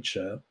before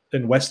Nietzsche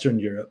in Western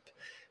Europe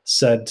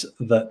said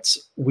that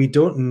we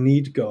don't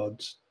need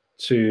God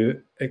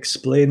to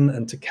explain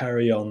and to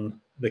carry on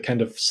the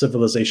kind of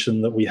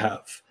civilization that we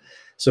have.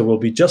 So we'll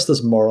be just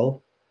as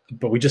moral,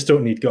 but we just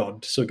don't need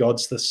God. So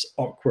God's this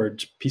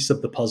awkward piece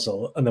of the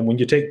puzzle. And then when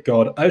you take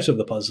God out of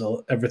the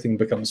puzzle, everything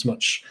becomes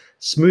much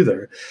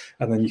smoother.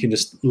 And then you can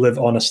just live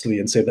honestly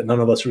and say that none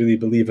of us really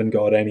believe in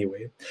God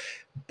anyway.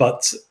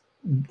 But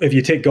if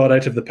you take God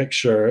out of the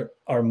picture,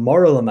 our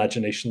moral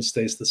imagination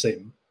stays the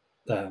same.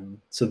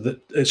 So that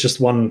it's just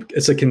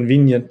it's a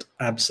convenient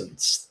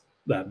absence,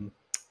 the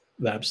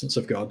absence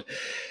of God.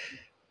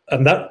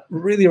 And that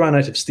really ran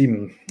out of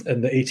steam in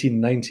the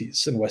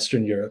 1890s in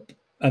Western Europe.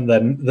 And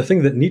then the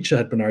thing that Nietzsche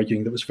had been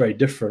arguing that was very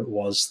different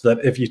was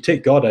that if you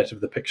take God out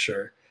of the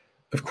picture,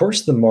 of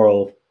course the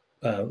moral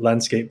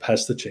landscape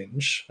has to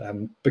change,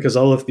 because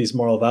all of these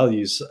moral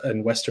values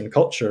in Western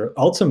culture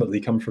ultimately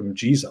come from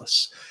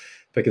Jesus,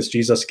 because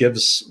Jesus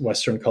gives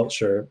Western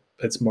culture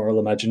its moral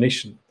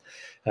imagination.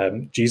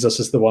 Jesus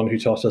is the one who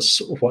taught us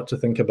what to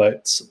think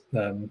about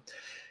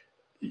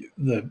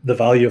the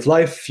value of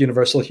life,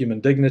 universal human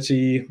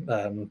dignity,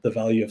 the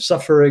value of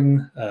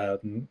suffering,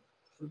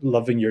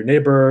 loving your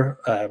neighbor,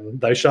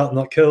 thou shalt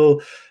not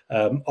kill.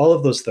 All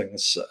of those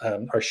things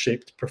are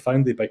shaped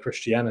profoundly by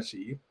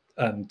Christianity.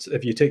 And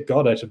if you take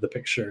God out of the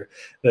picture,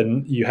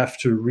 then you have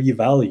to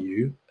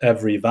revalue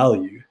every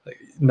value.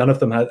 None of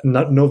them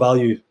no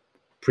value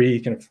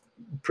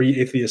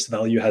pre-atheist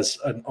value has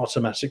an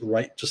automatic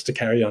right just to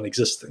carry on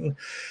existing.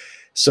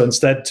 So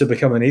instead, to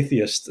become an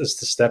atheist is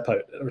to step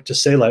out or to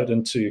sail out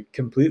into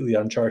completely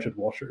uncharted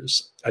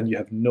waters, and you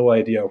have no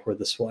idea where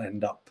this will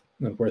end up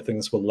and where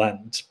things will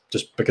land,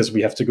 just because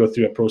we have to go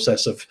through a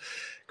process of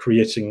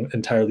creating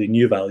entirely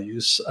new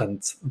values,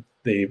 and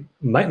they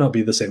might not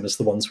be the same as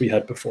the ones we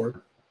had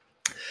before.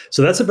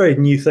 So that's a very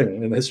new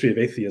thing in the history of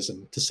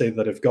atheism, to say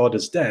that if God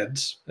is dead,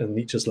 in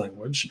Nietzsche's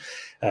language,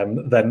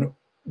 then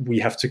we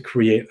have to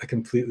create a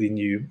completely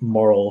new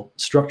moral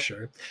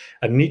structure.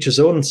 And Nietzsche's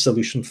own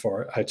solution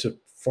for how to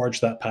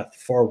forge that path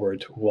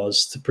forward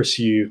was to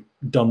pursue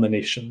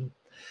domination.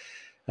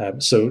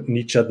 So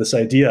Nietzsche had this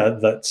idea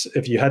that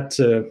if you had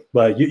to,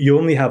 well, you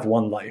only have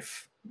one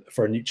life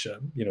for Nietzsche.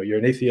 You know, you're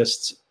an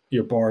atheist,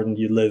 you're born,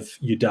 you live,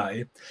 you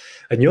die,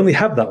 and you only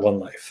have that one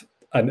life.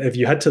 And if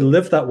you had to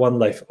live that one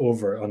life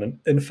over on an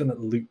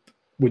infinite loop,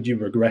 would you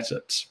regret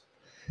it?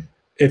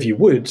 If you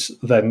would,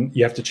 then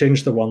you have to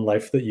change the one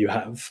life that you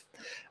have.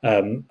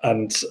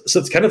 And so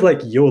it's kind of like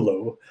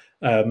YOLO,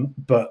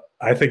 but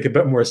I think a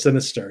bit more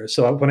sinister.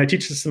 So when I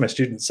teach this to my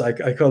students,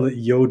 I call it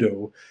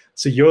YODO.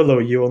 So YOLO,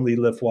 you only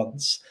live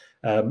once.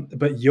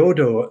 But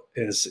YODO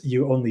is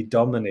you only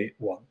dominate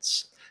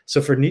once. So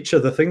for Nietzsche,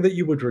 the thing that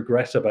you would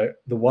regret about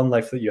the one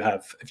life that you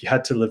have, if you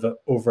had to live it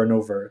over and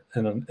over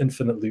in an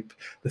infinite loop,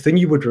 the thing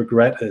you would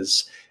regret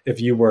is if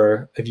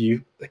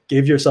you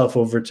gave yourself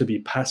over to be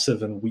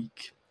passive and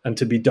weak and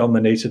to be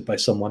dominated by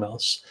someone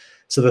else.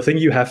 So the thing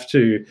you have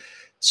to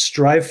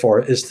strive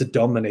for is to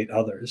dominate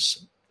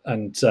others.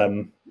 And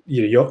so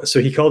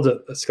it's called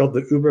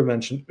the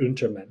Übermensch and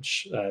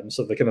Untermensch.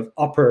 So the kind of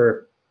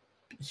upper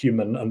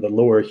human and the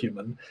lower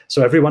human.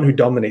 So everyone who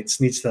dominates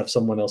needs to have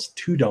someone else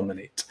to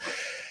dominate.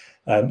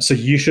 So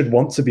you should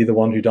want to be the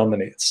one who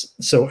dominates.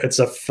 So it's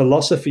a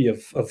philosophy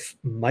of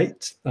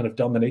might and of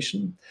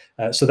domination.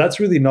 So that's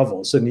really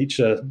novel. So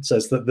Nietzsche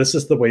says that this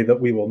is the way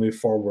that we will move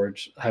forward,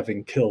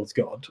 having killed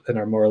God in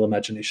our moral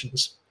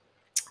imaginations.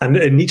 And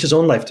in Nietzsche's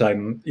own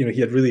lifetime, he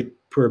had really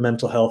poor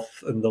mental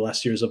health in the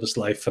last years of his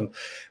life and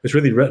was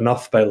really written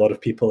off by a lot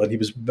of people. And he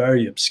was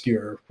very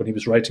obscure when he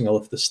was writing all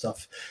of this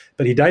stuff.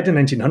 But he died in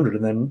 1900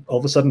 and then all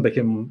of a sudden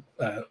became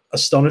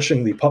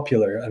astonishingly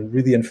popular and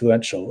really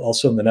influential,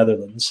 also in the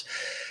Netherlands.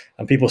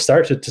 And people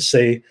started to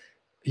say,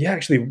 yeah,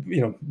 actually,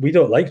 we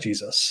don't like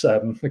Jesus.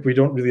 We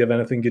don't really have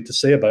anything good to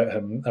say about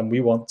him. And we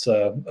want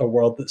a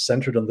world that's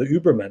centered on the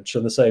Übermensch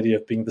and this idea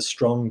of being the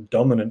strong,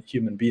 dominant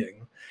human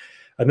being.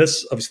 And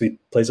this obviously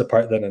plays a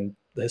part then in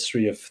the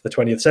history of the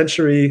 20th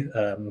century.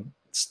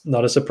 It's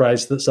not a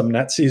surprise that some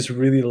Nazis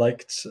really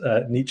liked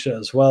Nietzsche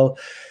as well,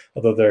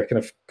 although there are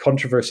kind of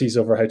controversies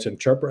over how to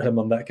interpret him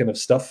on that kind of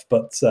stuff.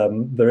 But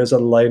there is a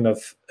line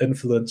of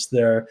influence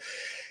there.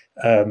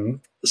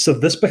 So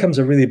this becomes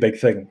a really big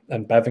thing,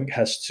 and Bavinck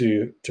has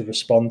to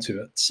respond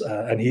to it.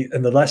 And he,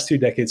 in the last 2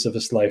 decades of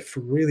his life,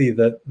 really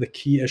the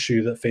key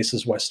issue that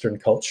faces Western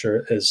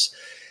culture is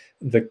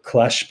the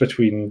clash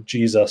between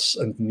Jesus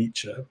and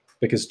Nietzsche.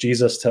 Because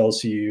Jesus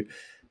tells you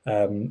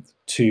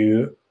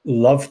to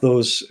love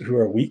those who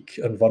are weak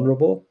and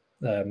vulnerable,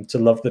 to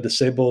love the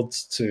disabled,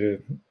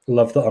 to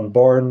love the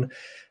unborn,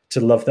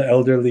 to love the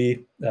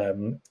elderly.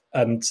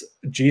 And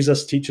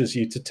Jesus teaches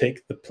you to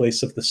take the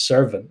place of the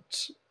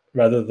servant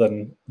rather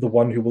than the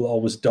one who will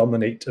always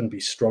dominate and be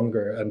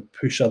stronger and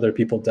push other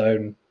people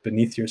down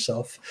beneath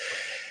yourself.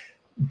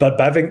 But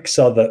Bavinck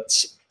saw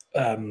that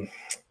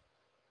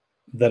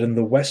that in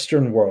the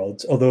Western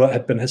world, although it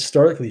had been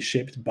historically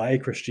shaped by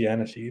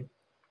Christianity,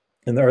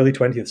 in the early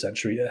 20th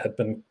century, it had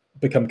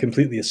become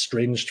completely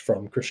estranged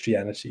from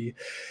Christianity.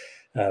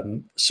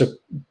 So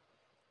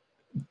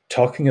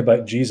talking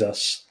about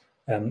Jesus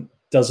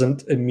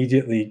doesn't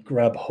immediately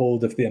grab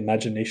hold of the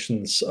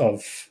imaginations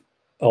of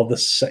all the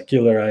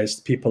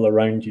secularized people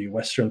around you,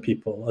 Western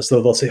people, as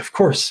though they'll say, "Of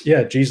course,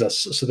 yeah, Jesus.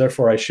 So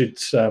therefore, I should,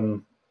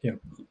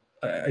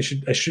 I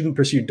shouldn't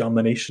pursue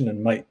domination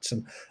and might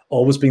and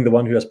always being the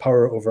one who has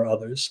power over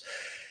others."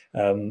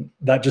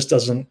 That just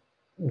doesn't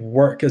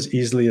work as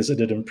easily as it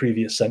did in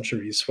previous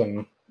centuries,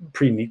 when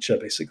pre-Nietzsche,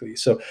 basically.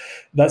 So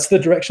that's the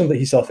direction that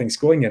he saw things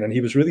going in, and he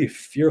was really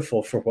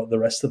fearful for what the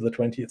rest of the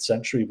 20th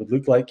century would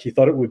look like. He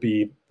thought it would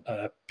be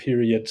a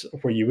period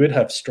where you would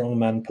have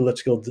strongman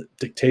political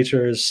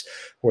dictators,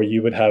 where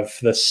you would have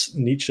this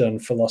Nietzschean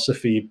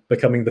philosophy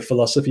becoming the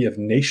philosophy of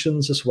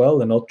nations as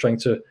well, and all trying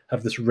to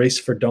have this race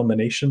for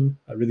domination,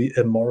 a really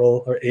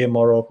immoral or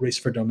amoral race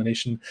for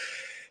domination.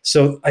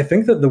 So I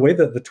think that the way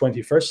that the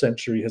 21st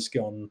century has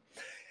gone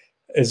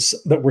is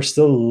that we're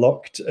still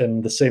locked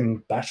in the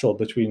same battle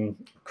between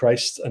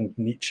Christ and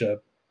Nietzsche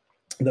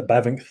that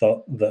Bavinck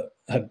thought that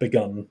had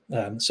begun.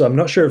 So I'm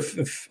not sure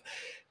if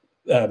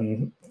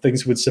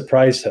things would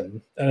surprise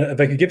him.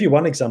 If I could give you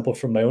one example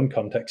from my own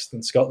context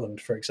in Scotland,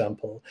 for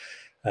example,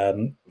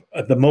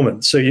 at the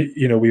moment. So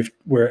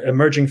we're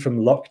emerging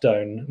from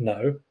lockdown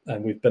now,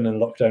 and we've been in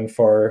lockdown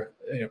for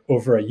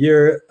over a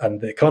year,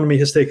 and the economy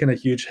has taken a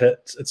huge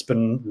hit. It's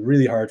been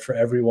really hard for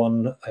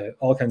everyone.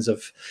 All kinds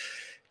of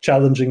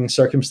challenging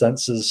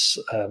circumstances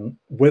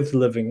with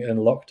living in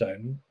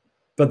lockdown.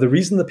 But the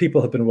reason that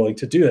people have been willing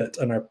to do it,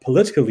 and our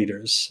political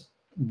leaders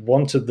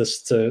wanted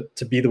this to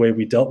be the way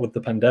we dealt with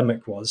the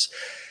pandemic, was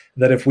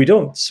that if we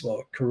don't,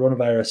 well,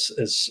 coronavirus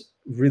is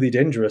really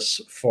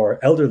dangerous for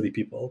elderly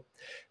people.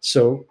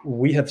 So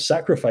we have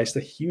sacrificed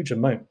a huge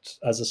amount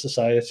as a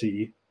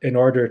society in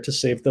order to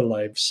save the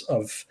lives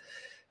of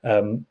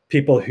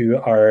people who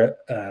are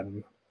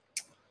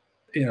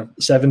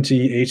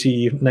 70,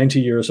 80,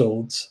 90 years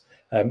old,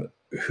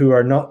 who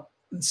are not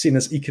seen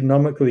as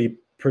economically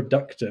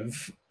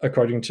productive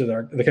according to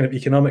the kind of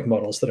economic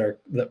models that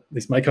at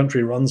least my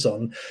country runs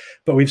on,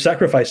 but we've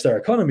sacrificed our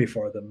economy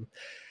for them.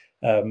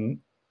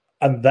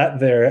 And that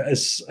there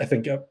is, I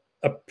think,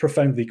 a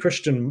profoundly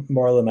Christian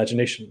moral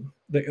imagination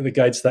that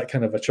guides that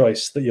kind of a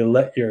choice, that you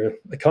let your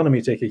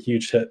economy take a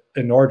huge hit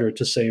in order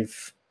to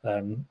save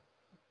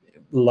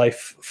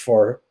life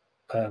for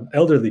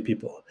elderly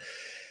people.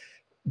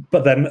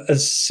 But then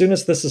as soon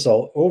as this is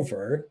all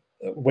over,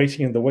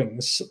 waiting in the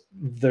wings,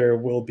 there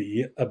will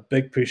be a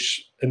big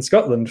push in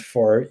Scotland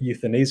for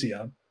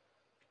euthanasia,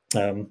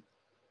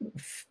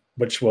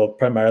 which will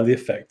primarily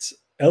affect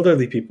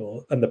elderly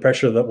people. And the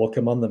pressure that will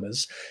come on them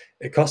is,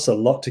 it costs a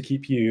lot to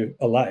keep you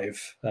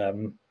alive.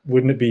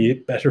 Wouldn't it be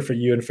better for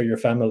you and for your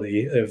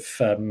family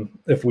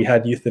if we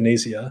had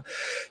euthanasia?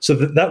 So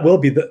that will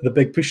be the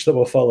big push that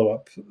will follow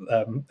up.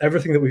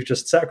 Everything that we've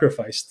just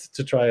sacrificed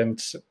to try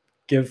and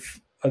give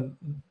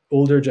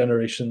older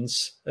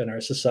generations in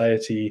our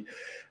society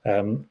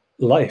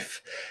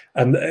life.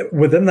 And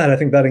within that, I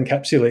think that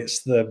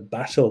encapsulates the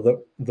battle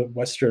that the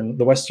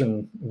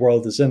Western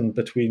world is in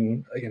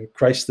between, again,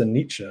 Christ and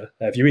Nietzsche.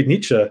 If you read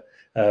Nietzsche,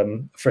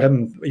 for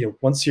him,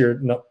 once you're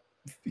not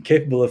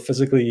capable of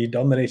physically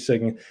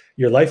dominating,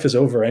 your life is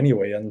over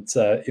anyway. And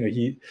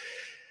he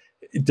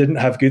didn't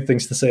have good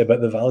things to say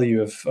about the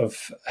value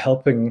of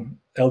helping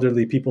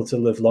elderly people to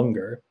live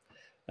longer.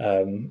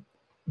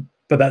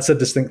 But that's a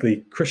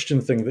distinctly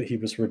Christian thing that he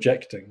was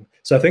rejecting.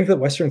 So I think that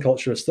Western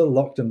culture is still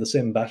locked in the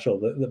same battle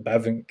that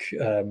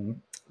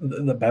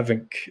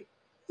Bavinck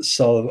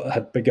saw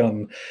had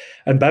begun.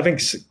 And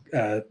Bavinck's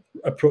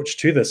approach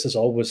to this is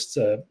always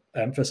to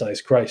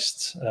emphasize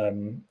Christ,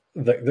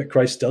 that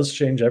Christ does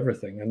change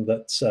everything, and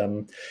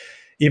that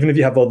even if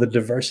you have all the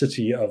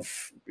diversity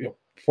of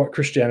what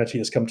Christianity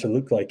has come to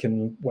look like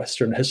in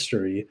Western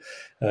history,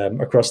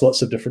 across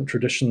lots of different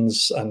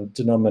traditions and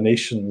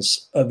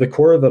denominations, the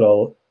core of it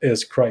all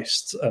is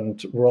Christ,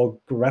 and we're all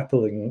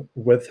grappling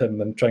with him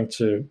and trying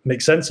to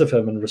make sense of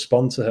him and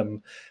respond to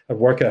him and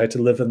work out how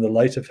to live in the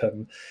light of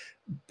him.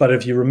 But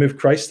if you remove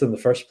Christ in the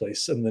first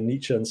place, in the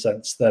Nietzschean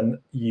sense, then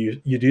you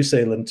do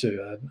sail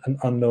into an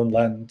unknown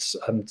land,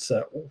 and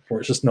where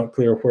it's just not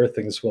clear where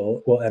things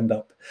will end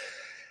up.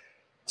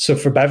 So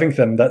for Bavinck,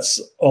 then,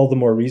 that's all the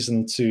more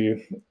reason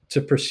to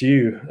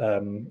pursue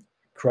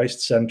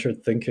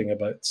Christ-centered thinking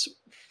about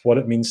what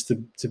it means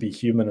to be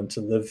human and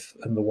to live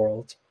in the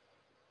world.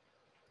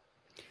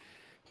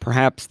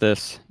 Perhaps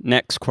this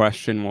next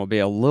question will be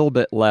a little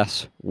bit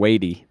less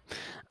weighty.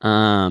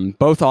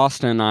 Both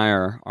Austin and I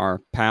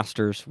are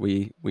pastors.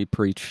 We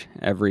preach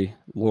every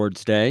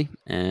Lord's Day,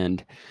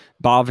 and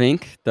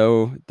Bavinck,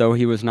 though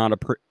he was not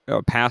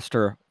a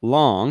pastor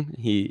long,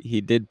 he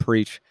did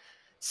preach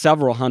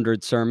several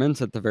hundred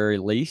sermons at the very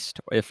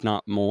least, if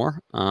not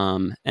more.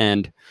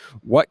 And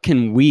what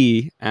can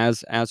we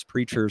as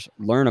preachers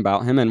learn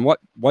about him, and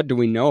what do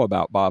we know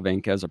about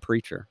Bavinck as a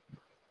preacher?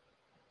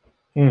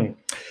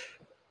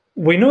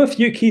 We know a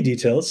few key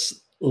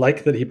details,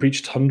 like that he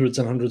preached hundreds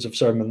and hundreds of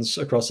sermons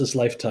across his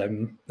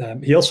lifetime.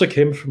 He also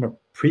came from a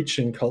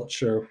preaching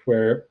culture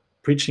where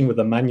preaching with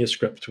a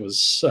manuscript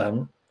was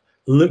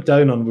looked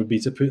down on, would be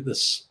to put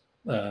this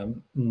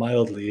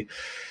mildly.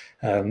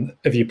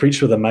 If you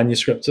preached with a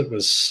manuscript,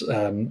 it's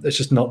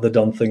just not the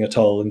done thing at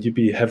all, and you'd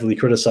be heavily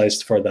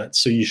criticized for that.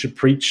 So you should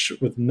preach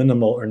with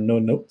minimal or no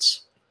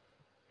notes.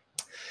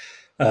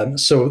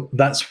 So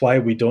that's why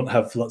we don't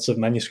have lots of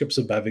manuscripts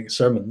of Bavinck's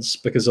sermons,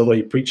 because although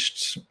he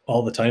preached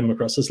all the time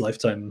across his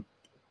lifetime,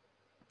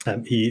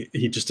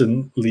 he just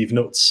didn't leave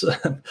notes.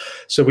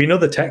 So we know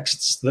the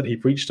texts that he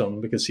preached on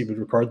because he would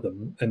record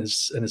them in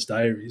his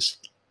diaries,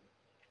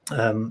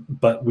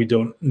 but we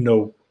don't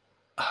know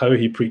how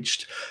he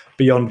preached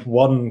beyond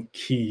one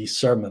key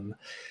sermon,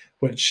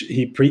 which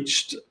he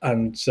preached,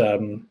 and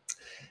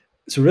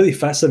it's a really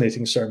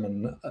fascinating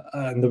sermon,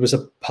 and there was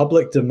a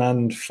public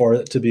demand for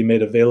it to be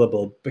made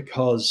available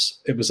because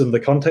it was in the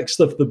context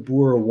of the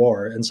Boer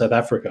War in South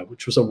Africa,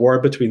 which was a war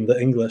between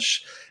the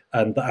English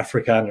and the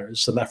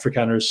Afrikaners. And the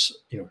Afrikaners,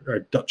 are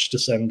Dutch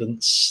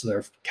descendants,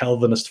 they're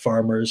Calvinist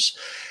farmers,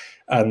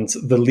 and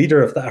the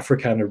leader of the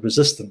Afrikaner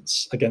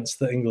resistance against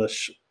the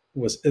English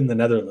was in the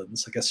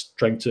Netherlands, I guess,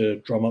 trying to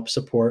drum up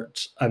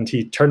support. And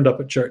he turned up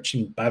at church,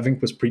 and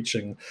Bavinck was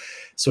preaching.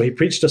 So he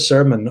preached a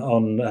sermon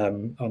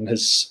on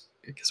his,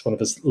 I guess, one of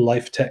his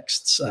life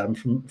texts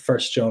from 1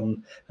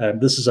 John.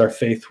 This is our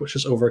faith which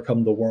has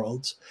overcome the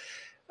world.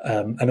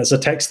 And it's a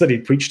text that he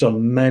preached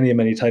on many,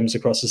 many times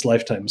across his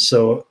lifetime.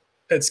 So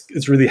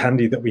it's really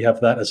handy that we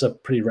have that as a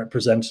pretty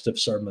representative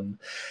sermon.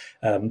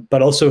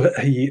 But also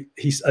he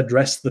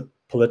addressed the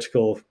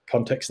political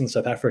context in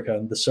South Africa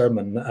in the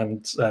sermon,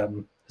 and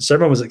the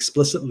sermon was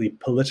explicitly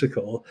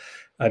political,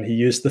 and he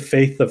used the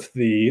faith of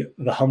the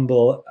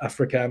humble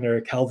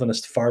Afrikaner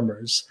Calvinist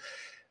farmers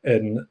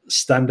in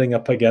standing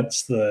up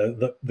against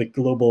the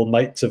global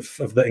might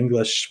of the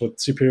English with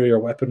superior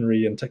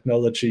weaponry and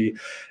technology.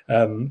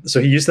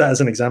 So he used that as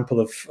an example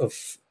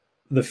of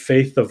the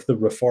faith of the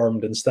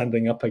Reformed in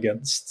standing up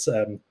against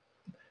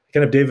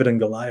kind of David and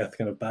Goliath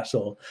kind of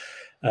battle.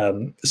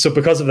 So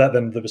because of that,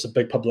 then there was a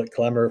big public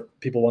clamor.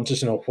 People wanted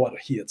to know what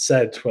he had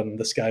said when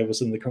this guy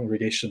was in the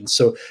congregation.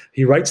 So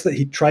he writes that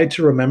he tried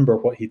to remember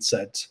what he'd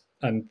said,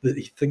 and that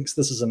he thinks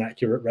this is an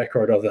accurate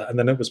record of it. And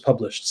then it was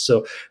published.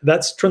 So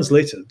that's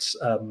translated,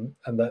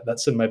 and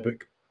that's in my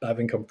book,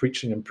 Bavinck on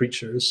Preaching and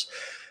Preachers.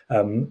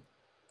 And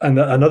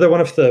another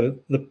one of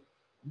the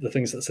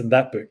things that's in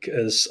that book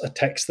is a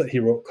text that he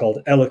wrote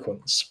called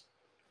Eloquence.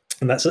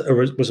 And that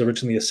was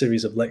originally a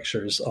series of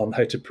lectures on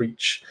how to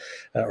preach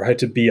or how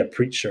to be a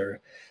preacher.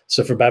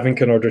 So for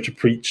Bavinck, in order to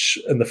preach,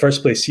 in the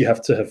first place, you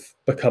have to have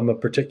become a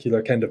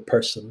particular kind of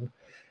person.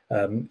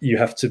 You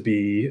have to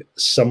be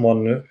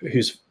someone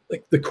who's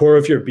like the core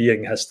of your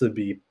being has to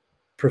be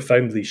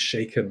profoundly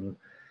shaken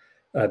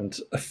and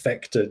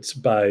affected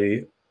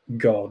by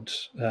God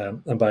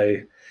and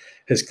by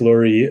his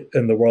glory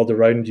in the world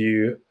around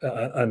you.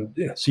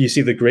 So you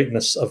see the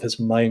greatness of his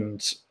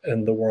mind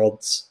in the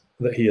world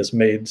that he has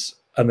made,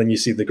 and then you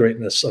see the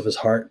greatness of his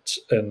heart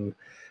in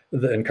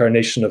the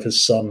incarnation of his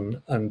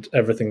son and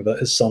everything that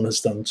his son has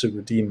done to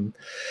redeem.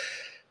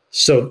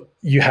 So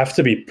you have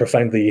to be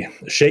profoundly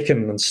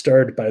shaken and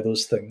stirred by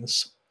those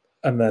things.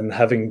 And then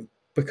having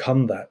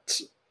become that,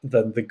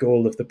 then the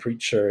goal of the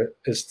preacher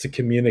is to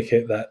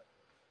communicate that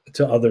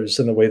to others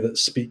in a way that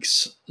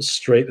speaks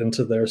straight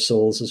into their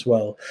souls as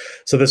well.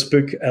 So this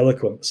book,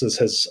 Eloquence, is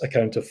his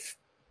account of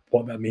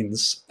what that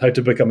means, how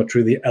to become a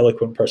truly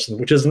eloquent person,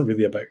 which isn't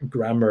really about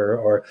grammar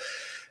or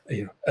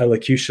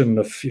elocution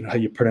of how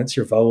you pronounce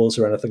your vowels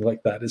or anything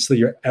like that. It's that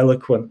you're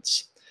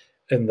eloquent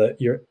in that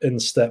you're in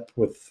step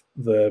with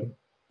the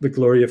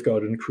glory of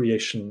God in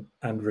creation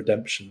and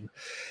redemption.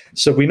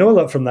 So we know a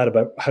lot from that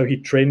about how he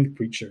trained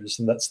preachers,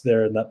 and that's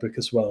there in that book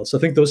as well. So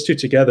I think those two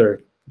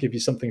together give you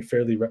something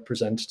fairly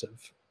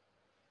representative.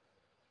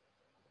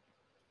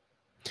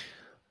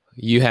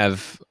 You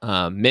have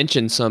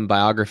mentioned some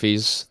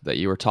biographies that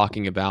you were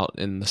talking about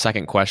in the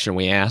second question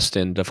we asked.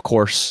 And of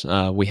course,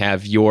 we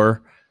have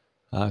your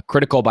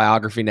critical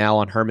biography now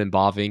on Herman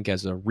Bavinck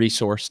as a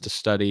resource to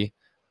study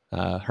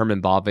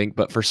Herman Bavinck.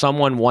 But for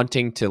someone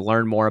wanting to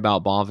learn more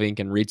about Bavinck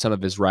and read some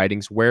of his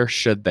writings, where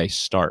should they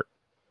start?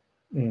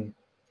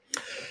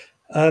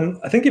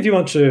 I think if you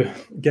want to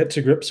get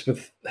to grips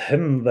with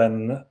him,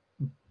 then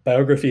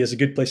biography is a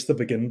good place to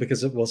begin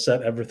because it will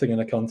set everything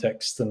in a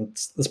context. And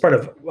that's part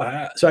of,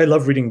 so I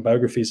love reading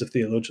biographies of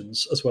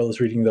theologians as well as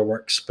reading their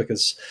works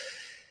because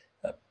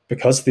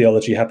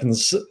theology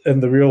happens in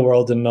the real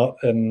world and not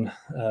in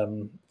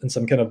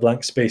some kind of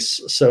blank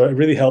space. So it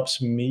really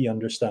helps me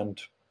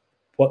understand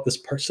what this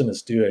person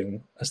is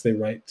doing as they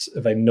write,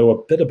 if I know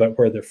a bit about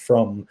where they're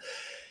from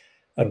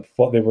and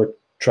what they were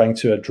trying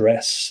to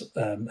address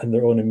in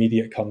their own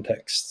immediate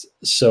context.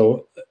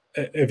 So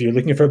if you're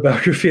looking for a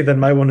biography, then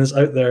my one is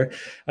out there,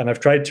 and I've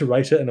tried to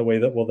write it in a way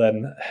that will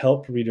then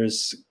help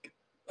readers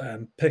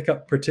pick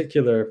up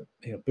particular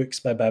books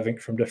by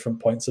Bavinck from different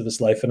points of his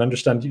life and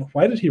understand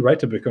why did he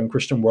write a book on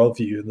Christian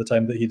worldview in the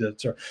time that he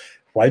did, or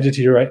why did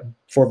he write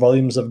 4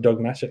 volumes of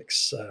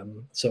dogmatics,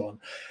 so on.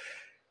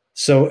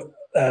 So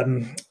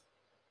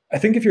I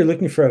think if you're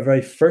looking for a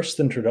very first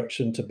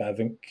introduction to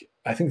Bavinck,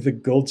 I think the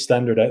gold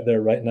standard out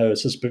there right now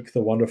is his book,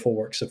 The Wonderful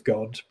Works of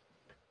God.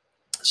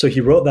 So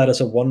he wrote that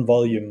as a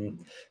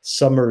 1-volume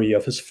summary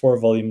of his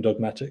 4-volume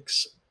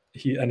dogmatics.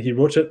 He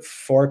wrote it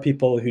for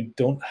people who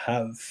don't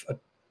have a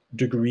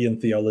degree in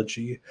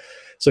theology.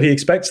 So he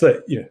expects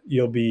that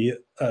you'll be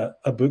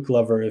a book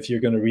lover if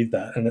you're going to read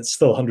that, and it's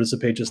still hundreds of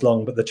pages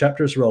long, but the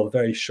chapters are all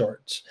very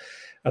short,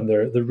 and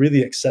they're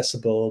really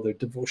accessible. They're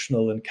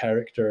devotional in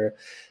character.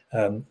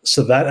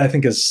 So that, I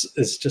think,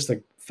 is just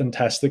a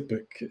fantastic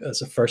book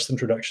as a first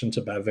introduction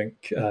to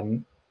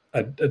Bavinck.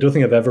 I don't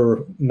think I've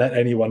ever met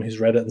anyone who's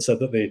read it and said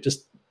that they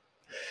just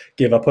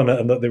gave up on it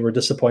and that they were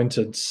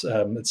disappointed.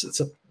 It's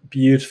a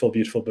beautiful,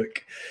 beautiful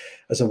book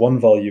as a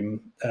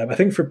 1-volume. I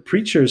think for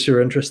preachers who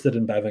are interested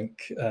in Bavinck,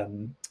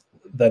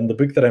 then the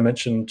book that I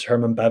mentioned,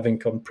 Herman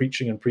Bavinck on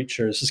Preaching and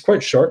Preachers, is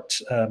quite short,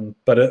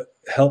 but it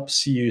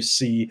helps you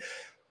see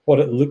what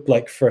it looked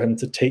like for him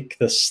to take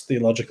this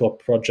theological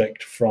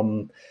project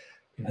from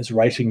his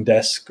writing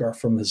desk or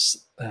from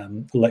his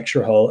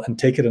lecture hall and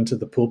take it into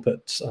the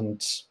pulpit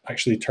and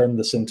actually turn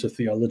this into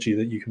theology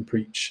that you can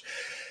preach.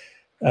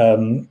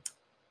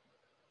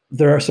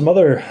 There are some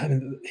other,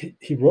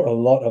 he wrote a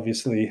lot,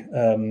 obviously.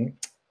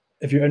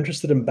 If you're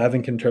interested in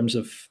Bavinck in terms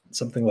of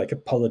something like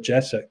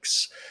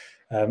apologetics,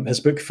 his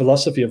book,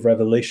 Philosophy of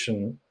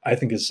Revelation, I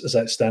think is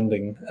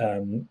outstanding.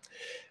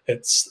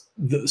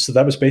 So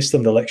that was based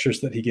on the lectures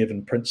that he gave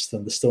in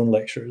Princeton, the Stone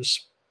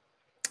Lectures.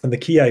 And the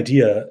key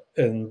idea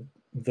in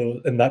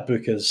that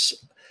book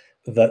is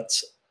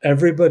that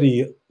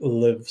everybody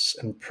lives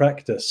in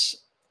practice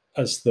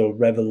as though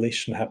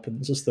revelation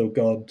happens, as though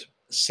God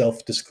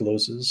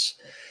self-discloses.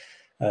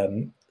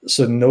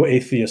 So no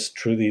atheist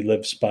truly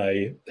lives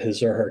by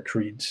his or her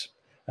creed.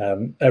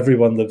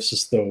 Everyone lives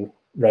as though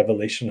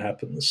revelation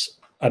happens.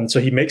 And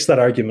so he makes that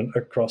argument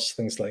across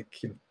things like,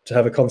 to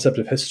have a concept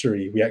of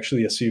history, we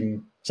actually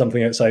assume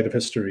something outside of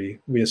history.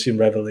 We assume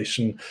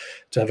revelation.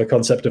 To have a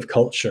concept of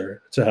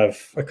culture, to have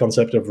a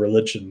concept of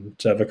religion,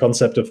 to have a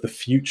concept of the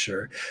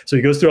future. So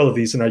he goes through all of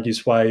these and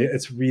argues why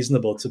it's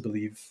reasonable to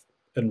believe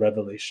in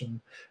revelation.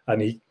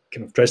 And he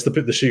kind of tries to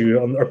put the shoe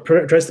on, or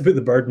tries to put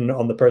the burden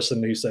on the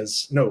person who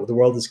says, no, the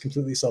world is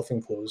completely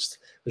self-enclosed.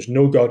 There's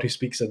no God who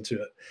speaks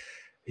into it.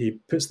 He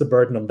puts the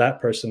burden on that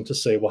person to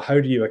say, well,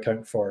 how do you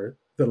account for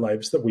the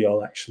lives that we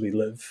all actually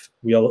live?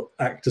 We all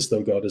act as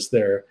though God is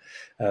there,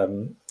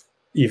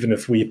 even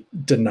if we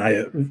deny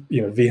it,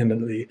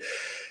 vehemently.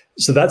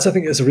 So that's, I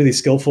think, is a really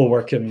skillful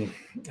work in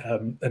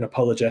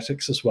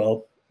apologetics as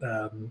well.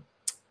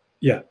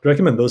 Yeah, I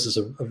recommend those as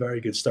a very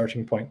good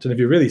starting point. And if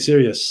you're really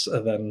serious,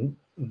 then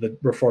the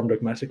Reformed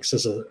Dogmatics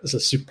is a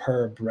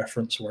superb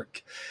reference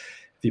work.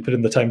 If you put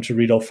in the time to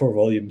read all 4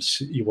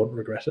 volumes, you won't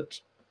regret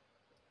it.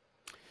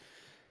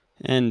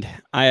 And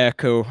I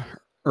echo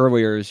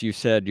earlier, as you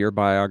said, your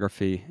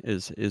biography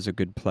is a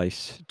good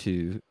place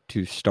to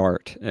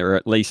start, or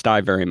at least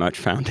I very much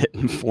found it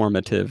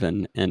informative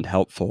and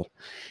helpful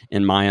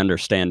in my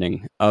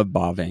understanding of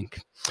Bavinck.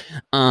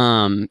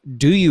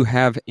 Do you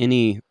have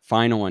any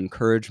final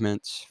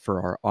encouragements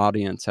for our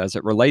audience as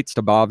it relates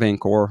to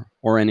Bavinck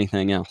or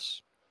anything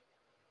else?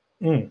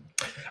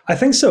 I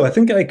think so. I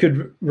think I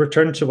could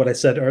return to what I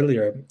said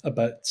earlier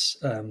about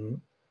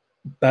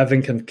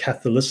Bavinck and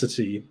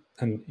Catholicity.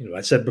 And I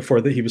said before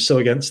that he was so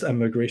against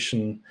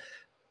immigration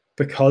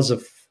because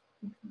of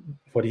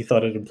what he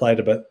thought it implied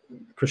about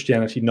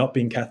Christianity not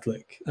being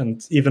Catholic.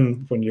 And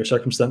even when your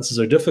circumstances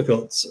are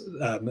difficult,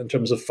 in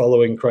terms of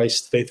following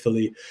Christ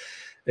faithfully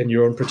in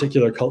your own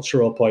particular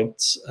cultural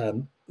points,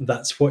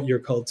 that's what you're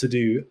called to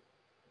do.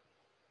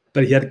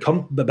 But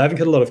Bavinck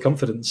had a lot of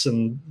confidence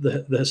in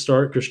the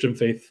historic Christian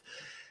faith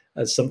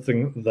as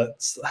something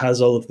that has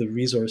all of the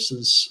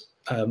resources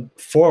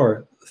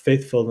for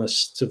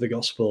faithfulness to the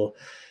gospel.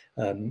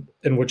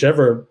 In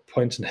whichever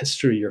point in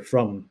history you're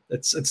from,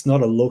 it's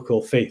not a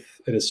local faith.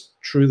 It is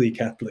truly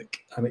Catholic,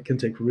 and it can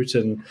take root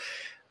in,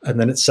 and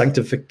then its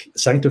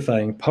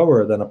sanctifying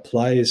power then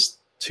applies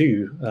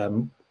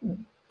to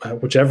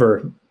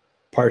whichever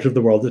part of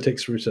the world it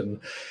takes root in.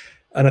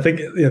 And I think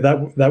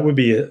that would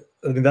be,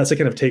 that's a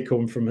kind of take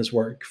home from his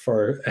work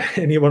for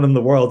anyone in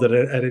the world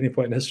at any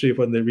point in history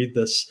when they read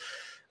this.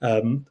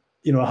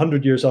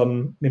 100 years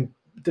on,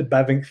 did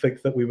Bavinck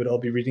think that we would all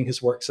be reading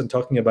his works and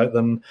talking about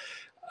them?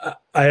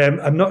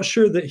 I'm not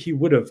sure that he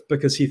would have,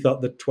 because he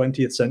thought the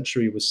 20th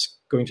century was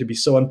going to be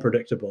so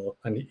unpredictable,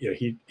 and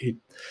he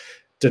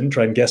didn't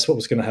try and guess what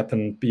was going to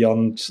happen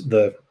beyond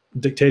the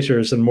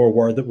dictators and more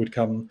war that would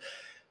come.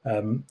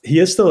 He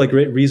is still a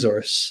great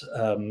resource.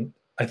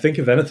 I think,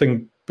 if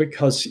anything,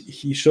 because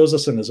he shows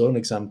us in his own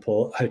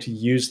example how to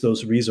use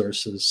those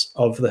resources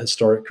of the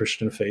historic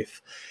Christian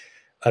faith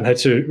and how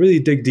to really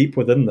dig deep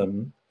within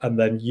them and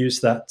then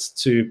use that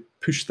to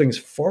push things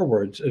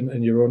forward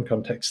in your own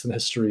context and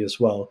history as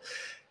well.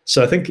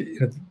 So I think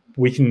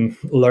we can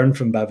learn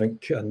from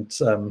Bavinck, and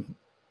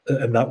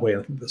in that way,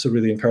 I think that's a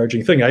really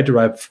encouraging thing. I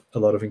derive a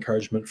lot of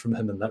encouragement from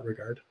him in that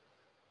regard.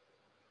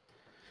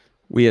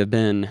 We have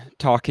been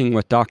talking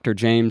with Dr.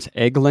 James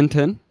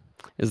Eglinton.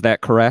 Is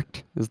that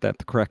correct? Is that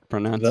the correct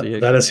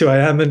pronunciation? That is who I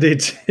am,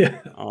 indeed. Yeah.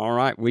 All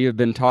right. We have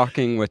been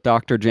talking with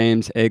Dr.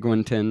 James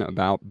Eglinton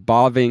about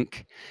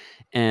Bavinck,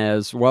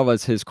 as well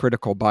as his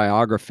critical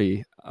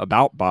biography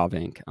about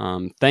Bavinck.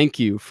 Thank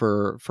you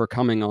for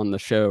coming on the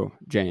show,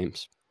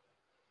 James.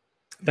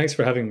 Thanks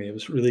for having me. I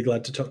was really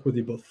glad to talk with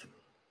you both.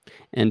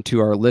 And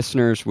to our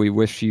listeners, we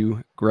wish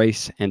you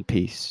grace and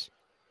peace.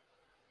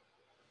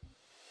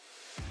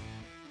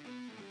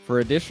 For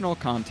additional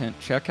content,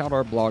 check out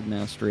our blog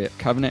ministry at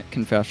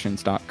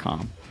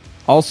covenantconfessions.com.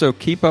 Also,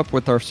 keep up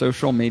with our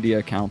social media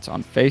accounts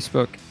on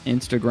Facebook,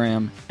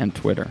 Instagram, and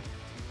Twitter.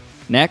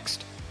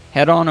 Next,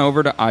 head on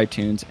over to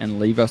iTunes and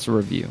leave us a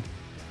review.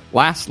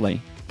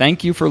 Lastly,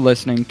 thank you for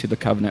listening to the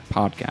Covenant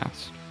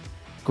Podcast.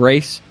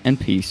 Grace and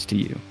peace to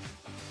you.